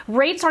inflation?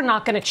 Rates are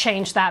not going to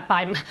change that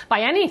by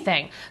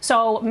anything.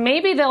 So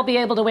maybe they'll be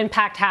able to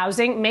impact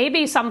housing,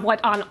 maybe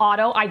somewhat on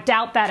auto. I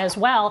doubt that as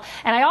well.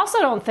 And I also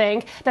don't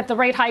think that the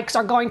rate hikes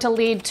are going to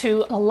lead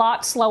to a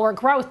lot slower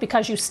growth,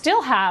 because you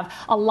still have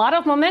a lot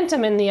of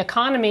momentum in the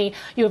economy.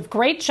 You have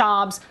great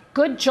jobs,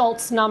 good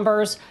JOLTS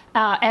numbers,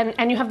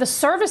 and you have the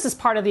services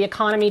part of the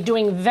economy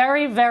doing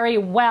very, very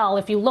well.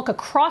 If you look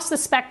across the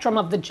spectrum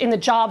of in the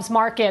jobs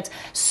market,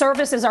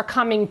 services are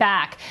coming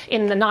back.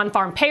 In the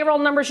non-farm payroll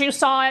numbers, you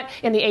saw it.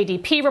 In the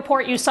ADP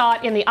report, you saw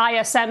it. In the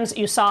ISMs,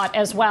 you saw it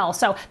as well.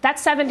 So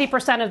that's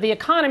 70% of the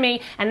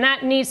economy, and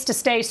that needs to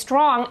stay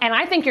strong. And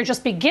I think you're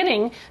just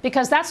beginning,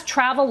 because that's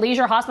travel,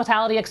 leisure,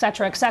 hospitality, et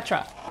cetera, et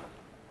cetera.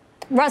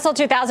 Russell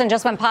 2000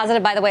 just went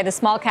positive, by the way, the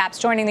small caps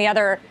joining the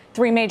other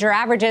three major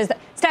averages.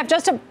 Steph,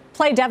 just to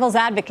play devil's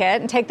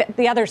advocate and take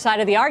the other side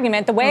of the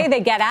argument, the way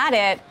they get at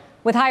it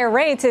with higher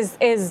rates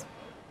is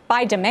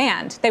by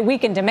demand. They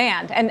weaken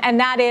demand. And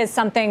that is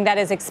something that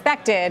is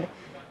expected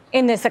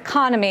in this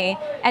economy.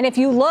 And if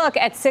you look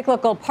at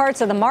cyclical parts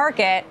of the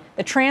market,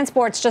 the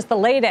transport's just the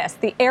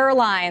latest, the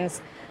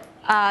airlines,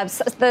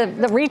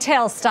 the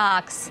retail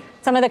stocks,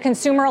 some of the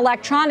consumer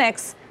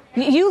electronics.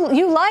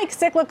 You like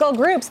cyclical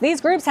groups. These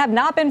groups have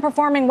not been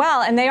performing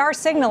well, and they are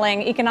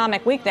signaling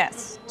economic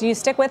weakness. Do you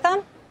stick with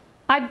them?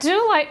 I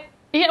do like.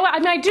 Yeah, well, I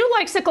mean, I do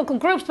like cyclical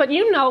groups, but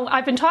you know,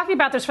 I've been talking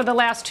about this for the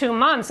last 2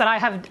 months, that I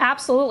have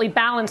absolutely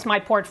balanced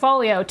my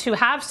portfolio to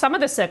have some of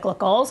the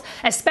cyclicals,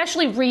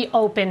 especially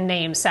reopen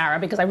names, Sarah,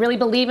 because I really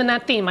believe in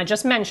that theme. I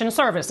just mentioned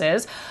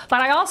services,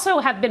 but I also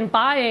have been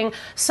buying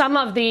some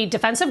of the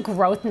defensive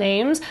growth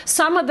names,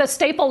 some of the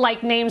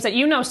staple-like names that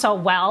you know so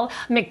well.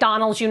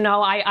 McDonald's, you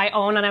know, I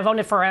own, and I've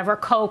owned it forever.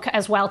 Coke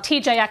as well.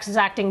 TJX is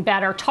acting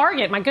better.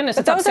 Target, my goodness,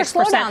 but it's those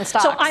up 6%. Are slowdown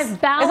stocks. So I've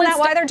balanced. Isn't that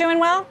why they're doing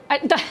well?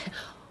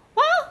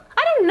 Well,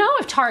 I don't know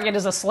if Target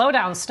is a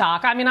slowdown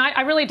stock. I mean,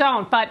 I really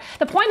don't. But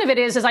the point of it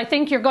is I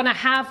think you're going to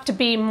have to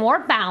be more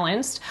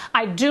balanced.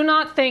 I do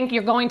not think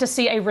you're going to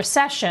see a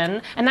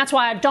recession. And that's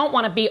why I don't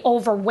want to be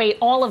overweight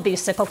all of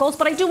these cyclicals.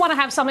 But I do want to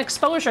have some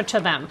exposure to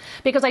them,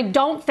 because I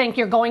don't think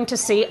you're going to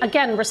see,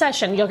 again,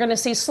 recession. You're going to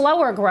see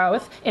slower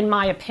growth, in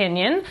my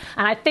opinion.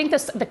 And I think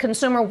the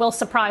consumer will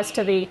surprise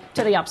to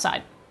the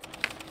upside.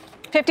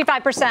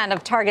 55%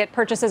 of Target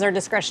purchases are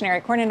discretionary,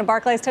 according to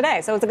Barclays today.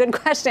 So it's a good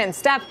question.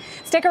 Steph,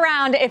 stick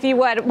around if you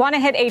would. Want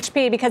to hit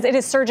HP because it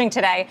is surging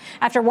today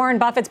after Warren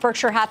Buffett's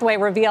Berkshire Hathaway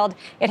revealed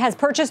it has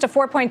purchased a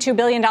 $4.2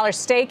 billion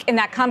stake in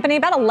that company,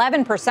 about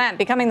 11%,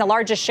 becoming the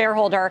largest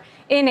shareholder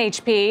in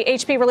HP.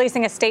 HP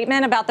releasing a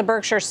statement about the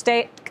Berkshire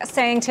stake,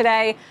 saying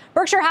today,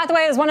 Berkshire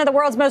Hathaway is one of the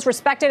world's most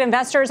respected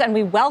investors, and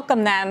we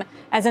welcome them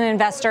as an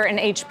investor in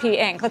HP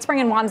Inc. Let's bring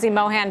in Wamsi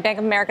Mohan, Bank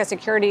of America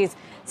Securities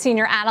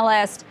senior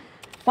analyst.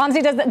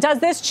 Wamsi, does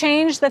this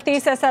change the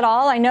thesis at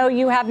all? I know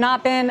you have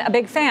not been a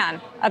big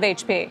fan of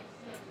HP.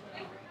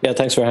 Yeah,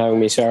 thanks for having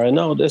me, Sarah.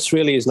 No, this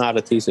really is not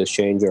a thesis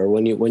changer.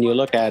 When you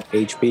look at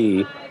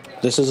HP,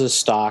 this is a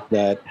stock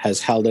that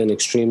has held in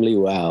extremely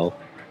well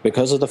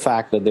because of the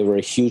fact that they were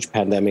a huge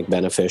pandemic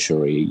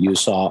beneficiary. You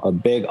saw a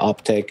big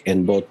uptick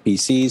in both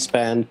PC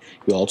spend.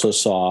 You also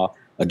saw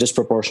a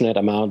disproportionate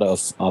amount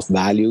of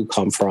value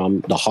come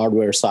from the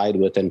hardware side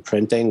within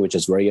printing, which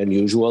is very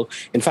unusual.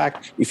 In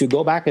fact, if you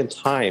go back in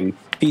time,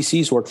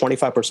 PCs were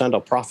 25%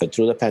 of profit.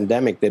 Through the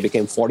pandemic, they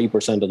became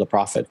 40% of the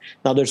profit.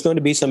 Now, there's going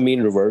to be some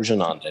mean reversion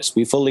on this.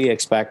 We fully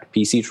expect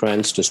PC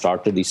trends to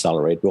start to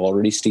decelerate. We've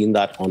already seen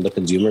that on the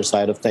consumer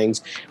side of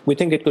things. We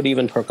think it could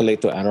even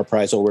percolate to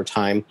enterprise over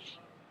time.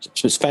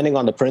 So spending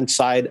on the print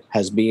side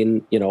has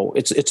been,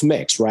 it's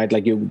mixed, right?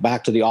 Like, you're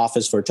back to the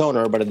office for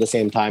toner, but at the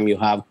same time, you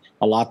have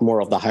a lot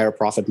more of the higher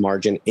profit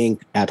margin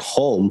ink at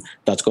home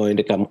that's going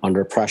to come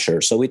under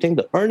pressure. So we think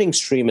the earnings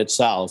stream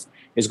itself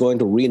is going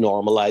to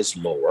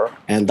renormalize lower,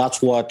 and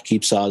that's what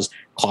keeps us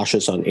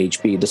cautious on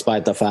HP,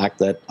 despite the fact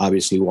that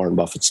obviously Warren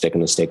Buffett's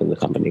taken a stake in the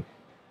company.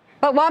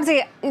 But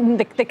Wamsi,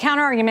 the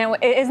counter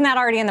argument, isn't that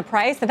already in the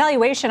price? The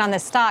valuation on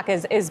this stock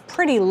is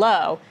pretty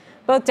low.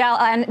 Both Dell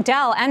and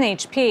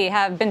HP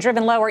have been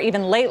driven lower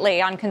even lately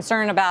on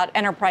concern about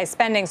enterprise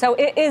spending. So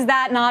is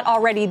that not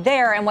already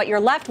there? And what you're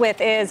left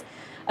with is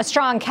a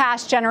strong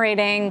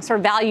cash-generating sort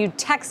of value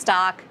tech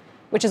stock,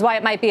 which is why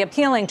it might be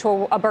appealing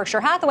to a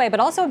Berkshire Hathaway, but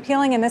also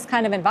appealing in this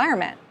kind of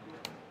environment.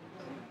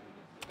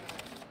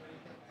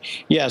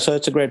 Yeah, so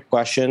it's a great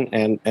question.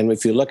 And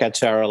if you look at,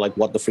 Sarah, like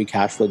what the free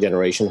cash flow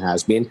generation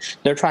has been,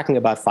 they're tracking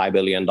about $5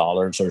 billion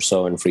or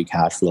so in free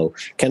cash flow.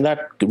 Can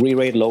that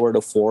re-rate lower to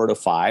 4 to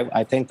 5?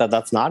 I think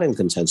that's not in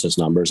consensus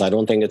numbers. I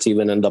don't think it's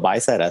even in the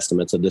buy-side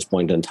estimates at this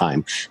point in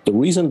time. The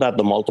reason that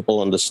the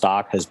multiple on the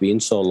stock has been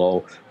so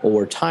low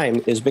over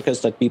time is because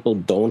that people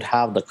don't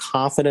have the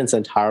confidence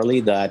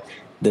entirely that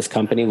this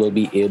company will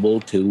be able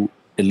to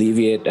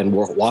alleviate and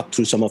walk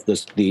through some of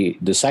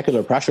the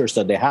secular pressures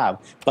that they have.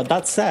 But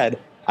that said,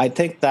 I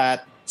think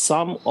that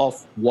some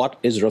of what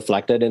is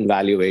reflected in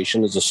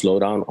valuation is a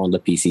slowdown on the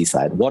PC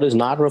side. What is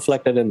not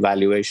reflected in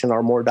valuation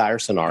are more dire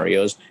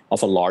scenarios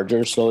of a larger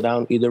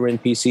slowdown, either in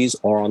PCs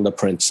or on the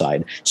print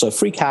side. So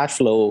free cash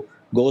flow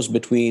goes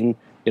between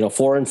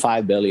 4 and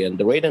 5 billion.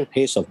 The rate and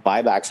pace of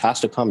buybacks has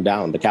to come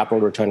down. The capital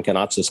return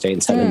cannot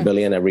sustain 7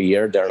 billion every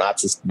year. They're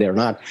not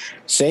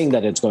saying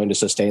that it's going to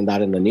sustain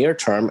that in the near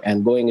term.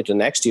 And going into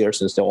next year,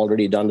 since they've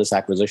already done this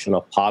acquisition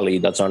of Poly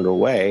that's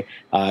underway,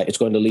 it's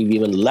going to leave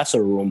even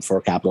lesser room for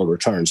capital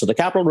return. So the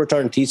capital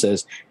return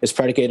thesis is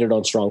predicated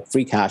on strong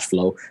free cash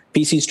flow.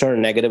 PCs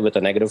turn negative with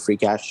a negative free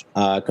cash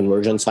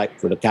conversion cycle.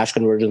 For the cash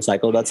conversion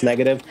cycle that's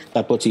negative,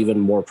 that puts even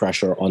more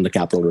pressure on the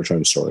capital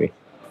return story.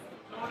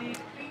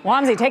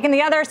 Wamsi, taking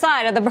the other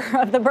side of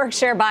the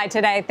Berkshire buy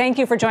today. Thank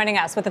you for joining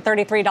us with the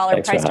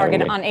 $33 price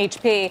target on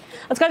HP.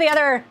 Let's go to the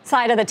other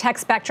side of the tech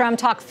spectrum,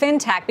 talk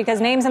fintech,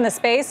 because names in the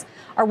space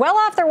are well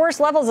off their worst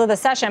levels of the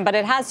session, but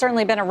it has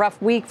certainly been a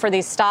rough week for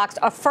these stocks.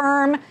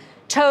 Affirm,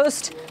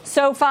 Toast,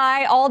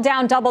 SoFi, all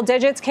down double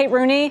digits. Kate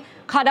Rooney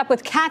caught up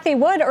with Cathie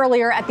Wood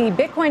earlier at the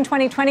Bitcoin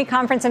 2020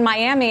 conference in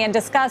Miami and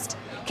discussed,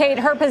 Kate,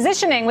 her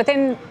positioning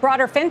within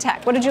broader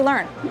fintech. What did you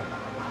learn?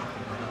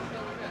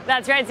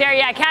 That's right, Sarah.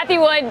 Yeah, Cathie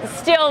Wood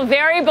still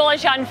very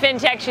bullish on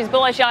fintech. She's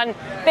bullish on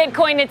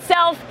Bitcoin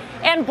itself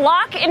and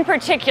Block in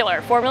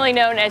particular, formerly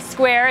known as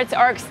Square. It's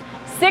ARK's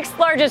sixth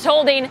largest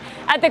holding.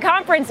 At the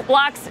conference,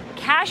 Block's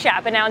Cash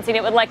App announcing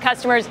it would let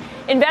customers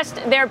invest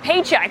their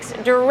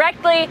paychecks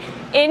directly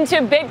into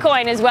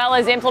Bitcoin, as well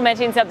as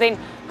implementing something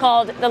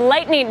called the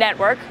Lightning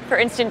Network for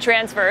instant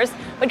transfers.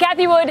 But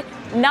Cathie Wood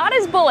not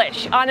as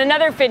bullish on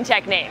another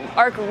fintech name,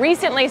 ARK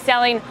recently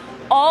selling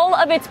all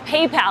of its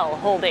PayPal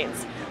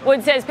holdings.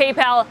 Wood says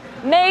PayPal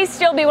may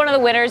still be one of the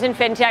winners in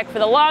fintech for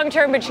the long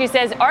term, but she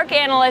says ARK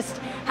analysts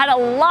had a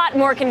lot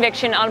more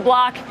conviction on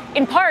Block,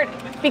 in part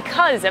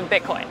because of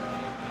Bitcoin.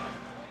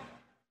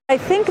 I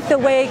think the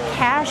way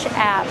Cash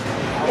App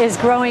is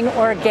growing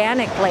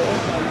organically,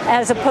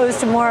 as opposed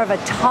to more of a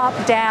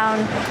top-down,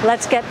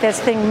 let's get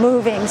this thing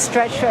moving,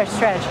 stretch.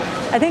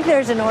 I think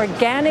there's an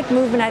organic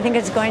movement. I think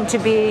it's going to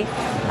be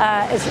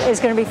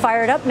is going to be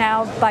fired up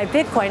now by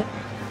Bitcoin.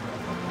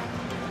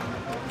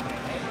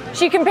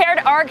 She compared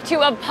ARK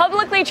to a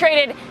publicly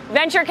traded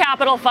venture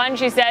capital fund.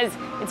 She says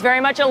it's very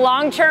much a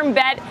long-term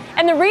bet,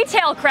 and the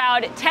retail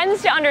crowd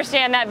tends to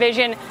understand that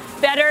vision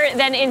better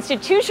than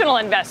institutional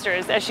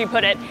investors, as she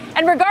put it.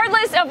 And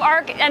regardless of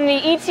ARK and the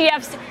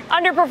ETF's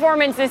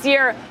underperformance this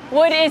year,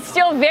 Wood is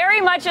still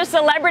very much a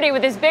celebrity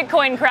with this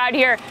Bitcoin crowd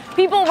here.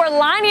 People were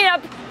lining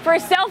up for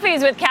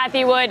selfies with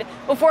Cathie Wood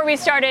before we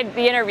started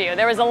the interview.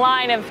 There was a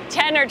line of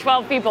 10 or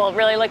 12 people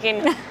really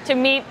looking to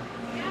meet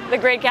the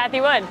great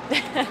Cathie Wood.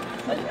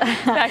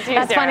 Back to you,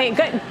 That's Sarah. funny.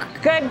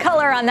 Good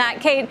color on that,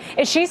 Kate.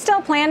 Is she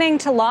still planning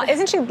to launch?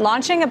 Isn't she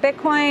launching a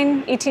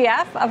Bitcoin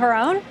ETF of her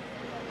own?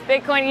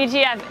 Bitcoin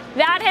ETF.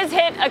 That has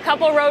hit a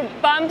couple road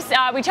bumps.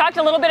 We talked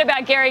a little bit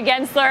about Gary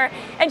Gensler,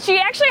 and she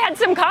actually had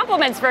some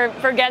compliments for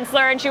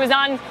Gensler, and she was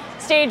on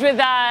stage with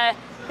the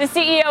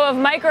CEO of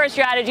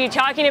MicroStrategy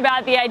talking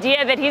about the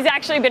idea that he's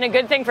actually been a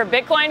good thing for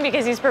Bitcoin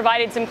because he's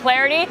provided some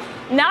clarity.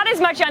 Not as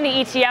much on the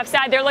ETF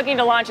side. They're looking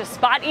to launch a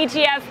spot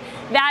ETF.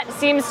 That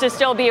seems to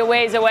still be a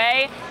ways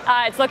away.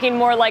 It's looking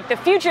more like the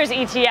futures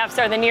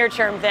ETFs are the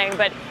near-term thing,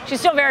 but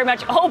she's still very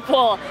much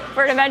hopeful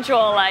for an eventual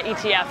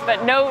ETF,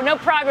 but no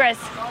progress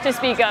to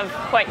speak of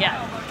quite yet.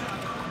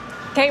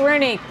 Kate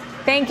Rooney,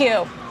 thank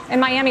you. In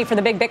Miami for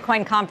the big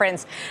Bitcoin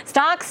conference.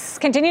 Stocks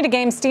continue to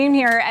gain steam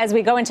here as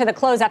we go into the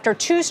close after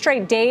 2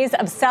 straight days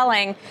of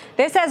selling.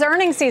 This as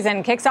earnings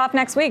season kicks off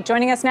next week.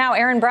 Joining us now,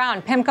 Erin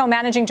Brown, PIMCO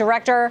Managing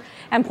Director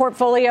and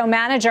Portfolio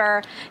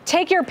Manager.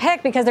 Take your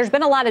pick because there's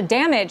been a lot of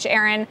damage,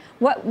 Erin.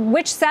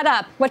 Which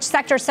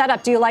sector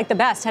setup do you like the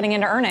best heading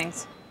into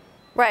earnings?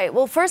 Right.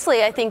 Well,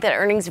 firstly, I think that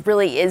earnings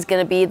really is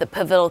going to be the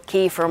pivotal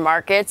key for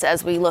markets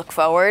as we look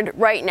forward.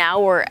 Right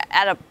now, we're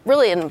at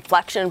an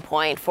inflection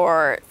point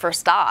for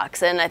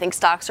stocks. And I think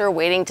stocks are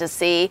waiting to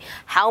see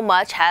how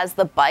much has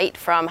the bite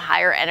from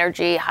higher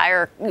energy,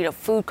 higher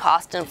food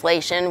cost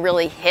inflation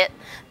really hit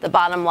the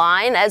bottom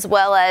line, as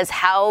well as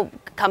how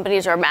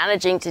companies are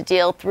managing to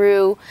deal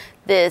through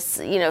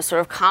this, sort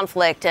of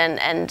conflict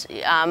and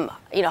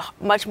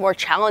much more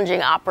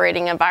challenging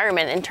operating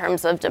environment in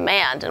terms of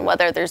demand and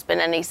whether there's been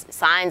any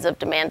signs of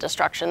demand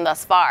destruction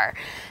thus far.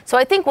 So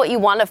I think what you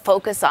want to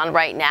focus on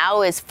right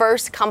now is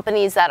first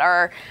companies that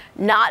are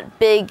not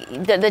big,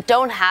 that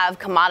don't have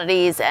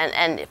commodities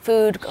and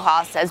food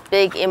costs as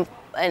big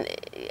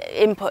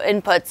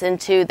inputs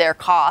into their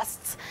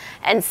costs.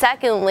 And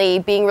secondly,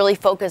 being really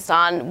focused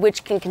on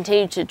which can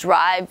continue to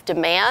drive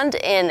demand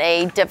in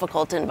a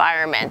difficult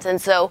environment.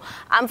 And so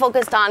I'm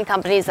focused on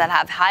companies that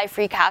have high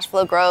free cash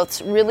flow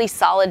growth, really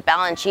solid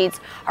balance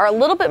sheets, are a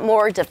little bit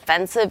more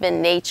defensive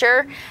in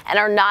nature, and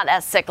are not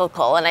as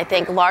cyclical. And I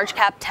think large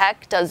cap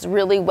tech does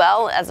really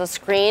well as a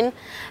screen,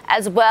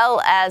 as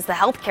well as the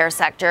healthcare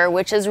sector,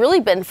 which has really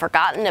been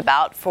forgotten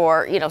about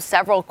for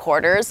several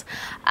quarters.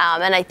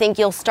 And I think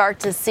you'll start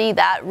to see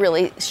that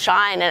really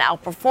shine and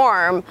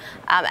outperform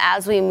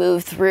as we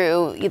move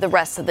through the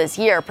rest of this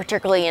year,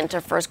 particularly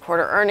into first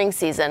quarter earnings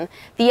season.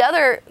 The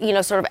other,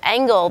 sort of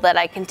angle that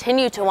I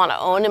continue to want to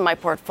own in my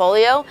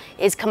portfolio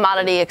is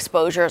commodity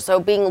exposure. So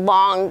being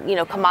long,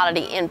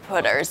 commodity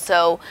inputters.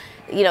 So,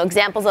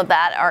 examples of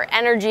that are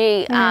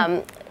energy,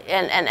 and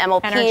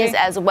MLPs, energy,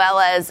 as well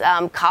as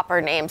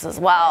copper names as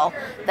well,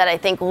 that I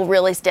think will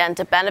really stand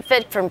to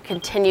benefit from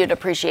continued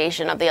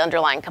appreciation of the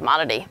underlying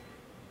commodity.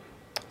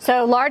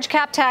 So large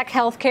cap tech,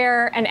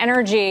 healthcare, and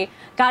energy.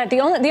 Got it.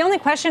 The only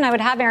question I would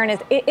have, Erin,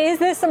 is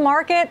this a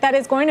market that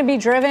is going to be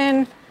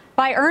driven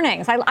by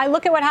earnings? I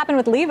look at what happened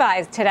with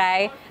Levi's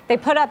today. They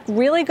put up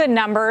really good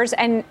numbers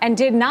and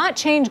did not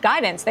change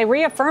guidance. They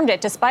reaffirmed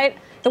it despite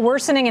the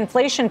worsening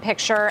inflation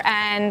picture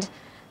and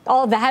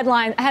all of the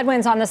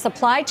headwinds on the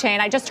supply chain.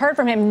 I just heard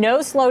from him, no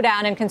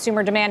slowdown in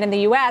consumer demand in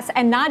the U.S.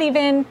 and not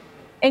even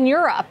in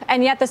Europe.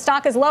 And yet the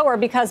stock is lower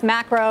because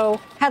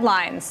macro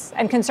headlines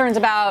and concerns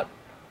about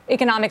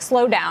economic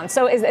slowdown.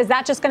 So is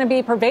that just going to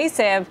be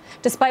pervasive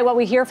despite what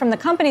we hear from the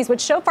companies,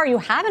 which so far you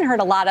haven't heard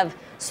a lot of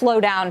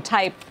slowdown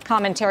type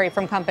commentary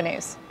from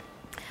companies?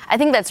 I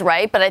think that's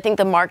right, but I think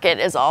the market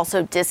is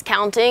also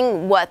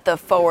discounting what the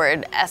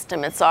forward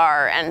estimates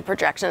are and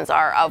projections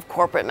are of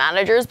corporate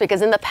managers,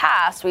 because in the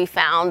past we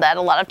found that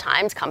a lot of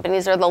times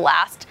companies are the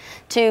last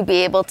to be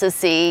able to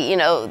see,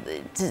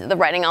 the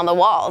writing on the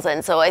walls.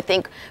 And so I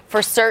think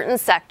for certain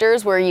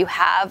sectors where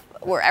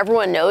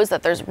everyone knows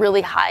that there's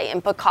really high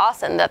input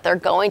costs and that they're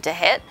going to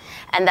hit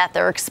and that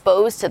they're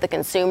exposed to the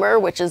consumer,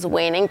 which is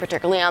waning,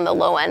 particularly on the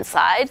low end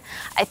side,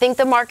 I think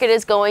the market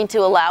is going to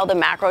allow the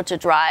macro to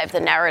drive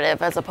the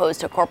narrative as opposed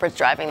to corporates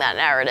driving that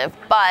narrative.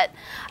 But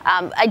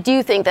I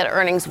do think that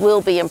earnings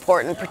will be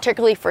important,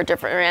 particularly for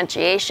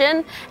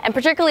differentiation, and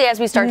particularly as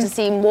we start to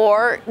see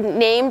more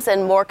names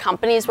and more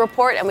companies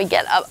report and we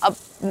get a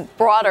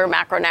broader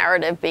macro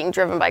narrative being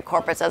driven by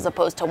corporates as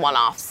opposed to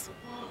one-offs.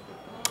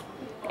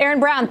 Erin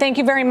Brown, thank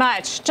you very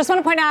much. Just want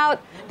to point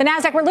out the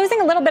Nasdaq, we're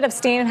losing a little bit of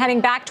steam heading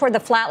back toward the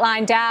flat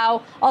line.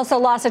 Dow also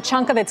lost a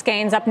chunk of its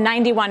gains, up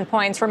 91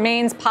 points,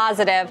 remains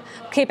positive.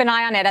 Keep an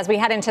eye on it as we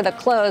head into the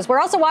close. We're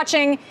also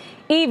watching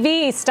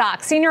EV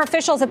stocks. Senior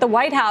officials at the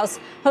White House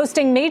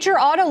hosting major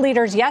auto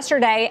leaders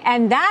yesterday,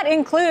 and that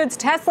includes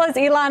Tesla's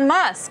Elon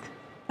Musk.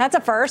 That's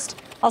a first.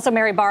 Also,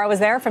 Mary Barra was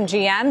there from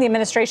GM. The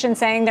administration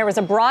saying there was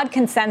a broad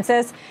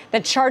consensus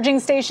that charging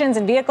stations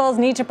and vehicles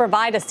need to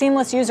provide a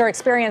seamless user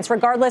experience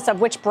regardless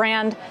of which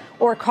brand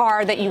or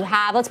car that you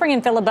have. Let's bring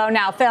in Phil LeBeau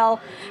now. Phil,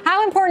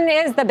 how important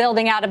is the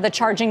building out of the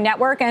charging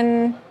network,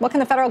 and what can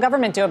the federal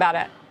government do about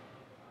it?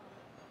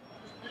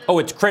 Oh,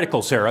 it's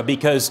critical, Sarah,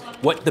 because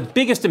what the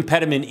biggest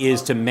impediment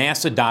is to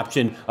mass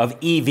adoption of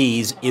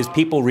EVs is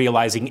people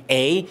realizing,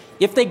 A,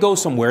 if they go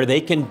somewhere, they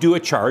can do a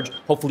charge,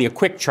 hopefully a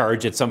quick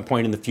charge at some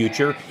point in the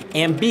future,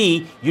 and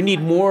B, you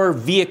need more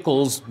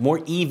vehicles, more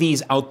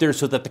EVs out there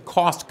so that the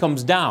cost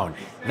comes down.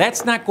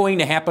 That's not going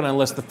to happen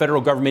unless the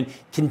federal government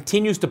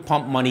continues to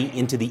pump money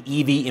into the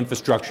EV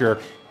infrastructure.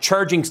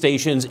 Charging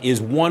stations is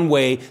one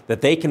way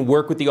that they can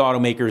work with the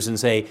automakers and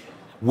say,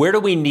 where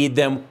do we need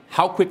them?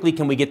 How quickly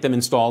can we get them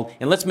installed?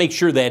 And let's make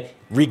sure that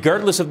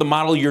regardless of the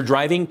model you're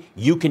driving,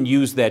 you can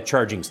use that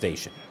charging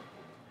station.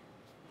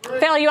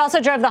 Phil, you also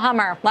drove the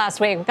Hummer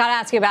last week. Got to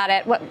ask you about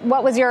it.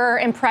 What was your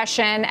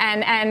impression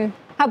and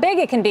how big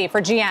it can be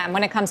for GM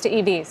when it comes to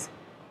EVs?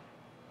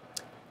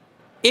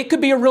 It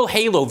could be a real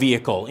halo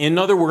vehicle. In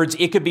other words,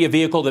 it could be a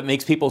vehicle that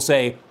makes people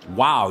say,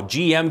 wow,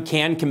 GM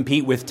can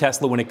compete with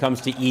Tesla when it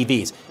comes to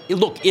EVs.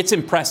 Look, it's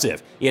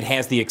impressive. It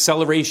has the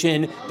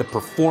acceleration, the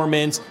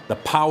performance, the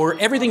power,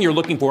 everything you're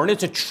looking for. And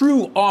it's a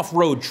true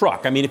off-road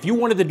truck. I mean, if you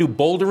wanted to do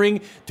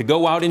bouldering, to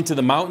go out into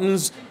the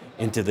mountains,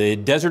 into the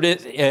desert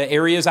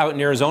areas out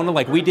in Arizona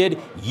like we did,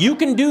 you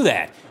can do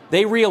that.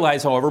 They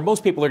realize, however,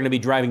 most people are going to be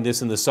driving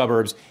this in the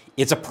suburbs.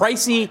 It's a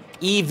pricey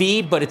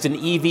EV, but it's an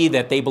EV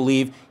that they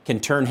believe can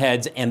turn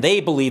heads, and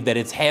they believe that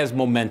it has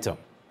momentum.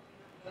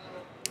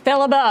 Phil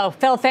LeBeau.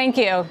 Phil, thank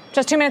you.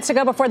 Just 2 minutes to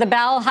go before the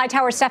bell.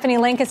 Hightower Stephanie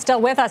Link is still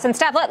with us. And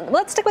Steph,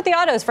 let's stick with the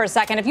autos for a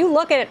second. If you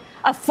look at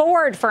a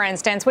Ford, for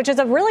instance, which is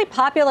a really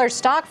popular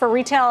stock for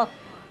retail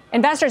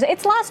investors,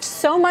 it's lost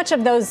so much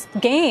of those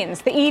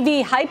gains, the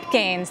EV hype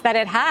gains that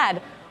it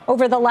had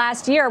over the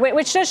last year,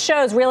 which just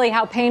shows really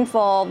how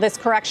painful this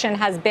correction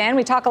has been.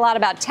 We talk a lot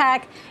about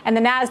tech and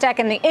the NASDAQ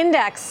and the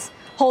index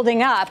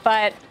holding up,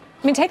 but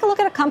I mean, take a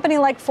look at a company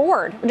like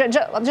Ford.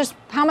 Just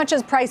how much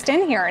is priced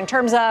in here in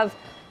terms of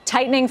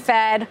tightening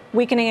Fed,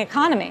 weakening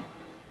economy?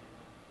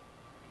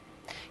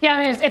 Yeah,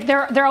 I mean,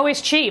 they're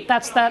always cheap.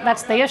 That's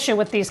the issue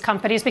with these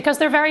companies because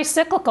they're very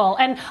cyclical.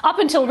 And up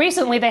until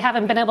recently, they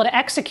haven't been able to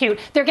execute.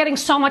 They're getting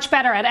so much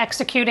better at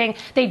executing.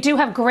 They do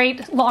have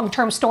great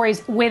long-term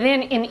stories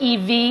within an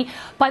EV,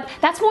 but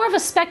that's more of a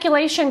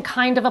speculation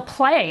kind of a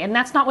play, and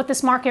that's not what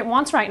this market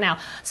wants right now.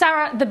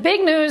 Sarah, the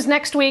big news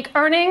next week: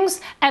 earnings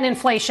and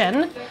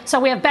inflation. So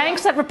we have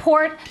banks that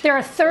report they're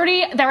at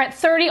 30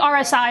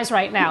 RSIs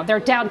right now. They're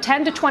down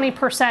 10 to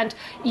 20%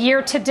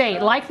 year to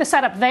date. Like the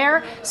setup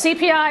there,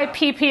 CPI,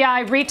 PPI,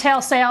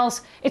 retail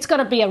sales. It's going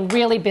to be a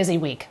really busy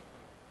week.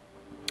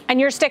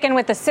 And you're sticking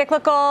with the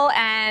cyclical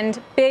and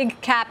big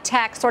cap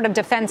tech sort of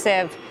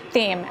defensive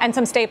theme and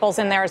some staples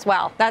in there as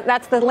well.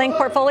 That's the Link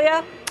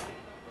portfolio?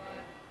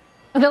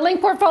 The Link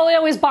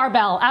portfolio is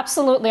barbell.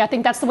 Absolutely. I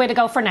think that's the way to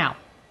go for now.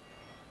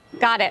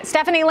 Got it.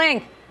 Stephanie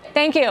Link,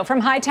 thank you, from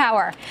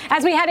Hightower.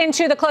 As we head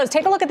into the close,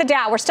 take a look at the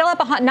Dow. We're still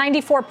up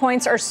 94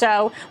 points or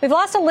so. We've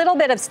lost a little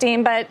bit of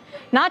steam, but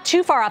not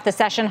too far off the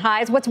session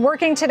highs. What's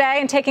working today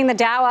and taking the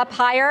Dow up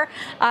higher?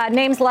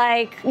 Names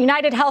like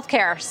United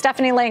Healthcare,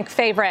 Stephanie Link,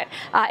 favorite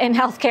in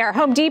healthcare.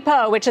 Home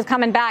Depot, which is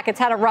coming back. It's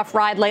had a rough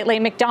ride lately.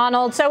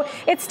 McDonald's. So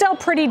it's still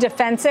pretty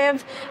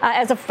defensive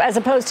as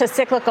opposed to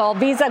cyclical.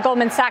 Visa,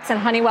 Goldman Sachs, and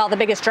Honeywell, the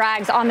biggest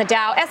drags on the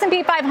Dow.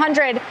 S&P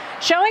 500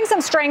 showing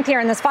some strength here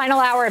in this final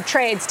hour of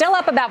trade. Still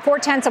up about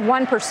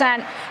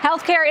 0.4%.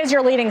 Healthcare is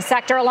your leading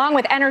sector, along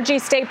with energy,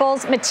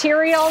 staples,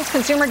 materials,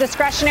 consumer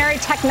discretionary,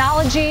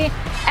 technology,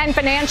 and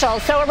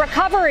financials. So a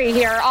recovery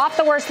here off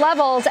the worst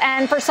levels.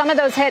 And for some of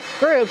those hit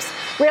groups,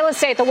 real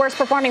estate, the worst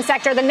performing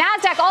sector. The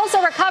NASDAQ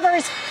also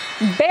recovers,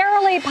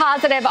 barely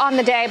positive on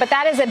the day, but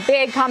that is a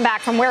big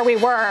comeback from where we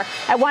were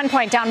at one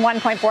point, down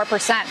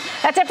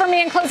 1.4%. That's it for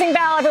me in Closing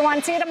Bell,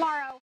 everyone. See you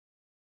tomorrow.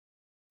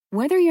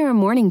 Whether you're a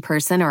morning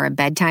person or a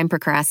bedtime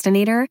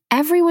procrastinator,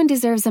 everyone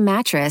deserves a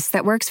mattress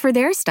that works for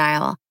their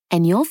style.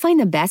 And you'll find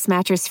the best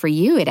mattress for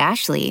you at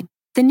Ashley.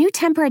 The new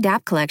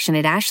Tempur-Adapt collection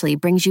at Ashley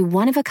brings you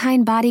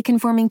one-of-a-kind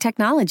body-conforming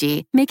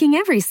technology, making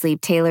every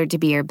sleep tailored to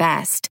be your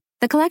best.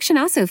 The collection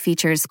also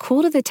features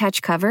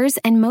cool-to-the-touch covers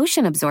and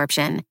motion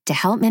absorption to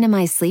help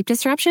minimize sleep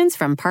disruptions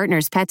from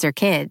partners, pets, or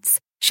kids.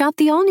 Shop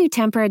the all-new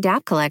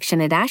Tempur-Adapt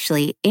collection at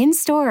Ashley,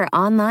 in-store or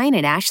online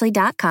at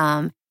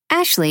ashley.com.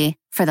 Ashley,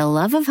 for the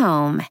love of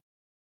home.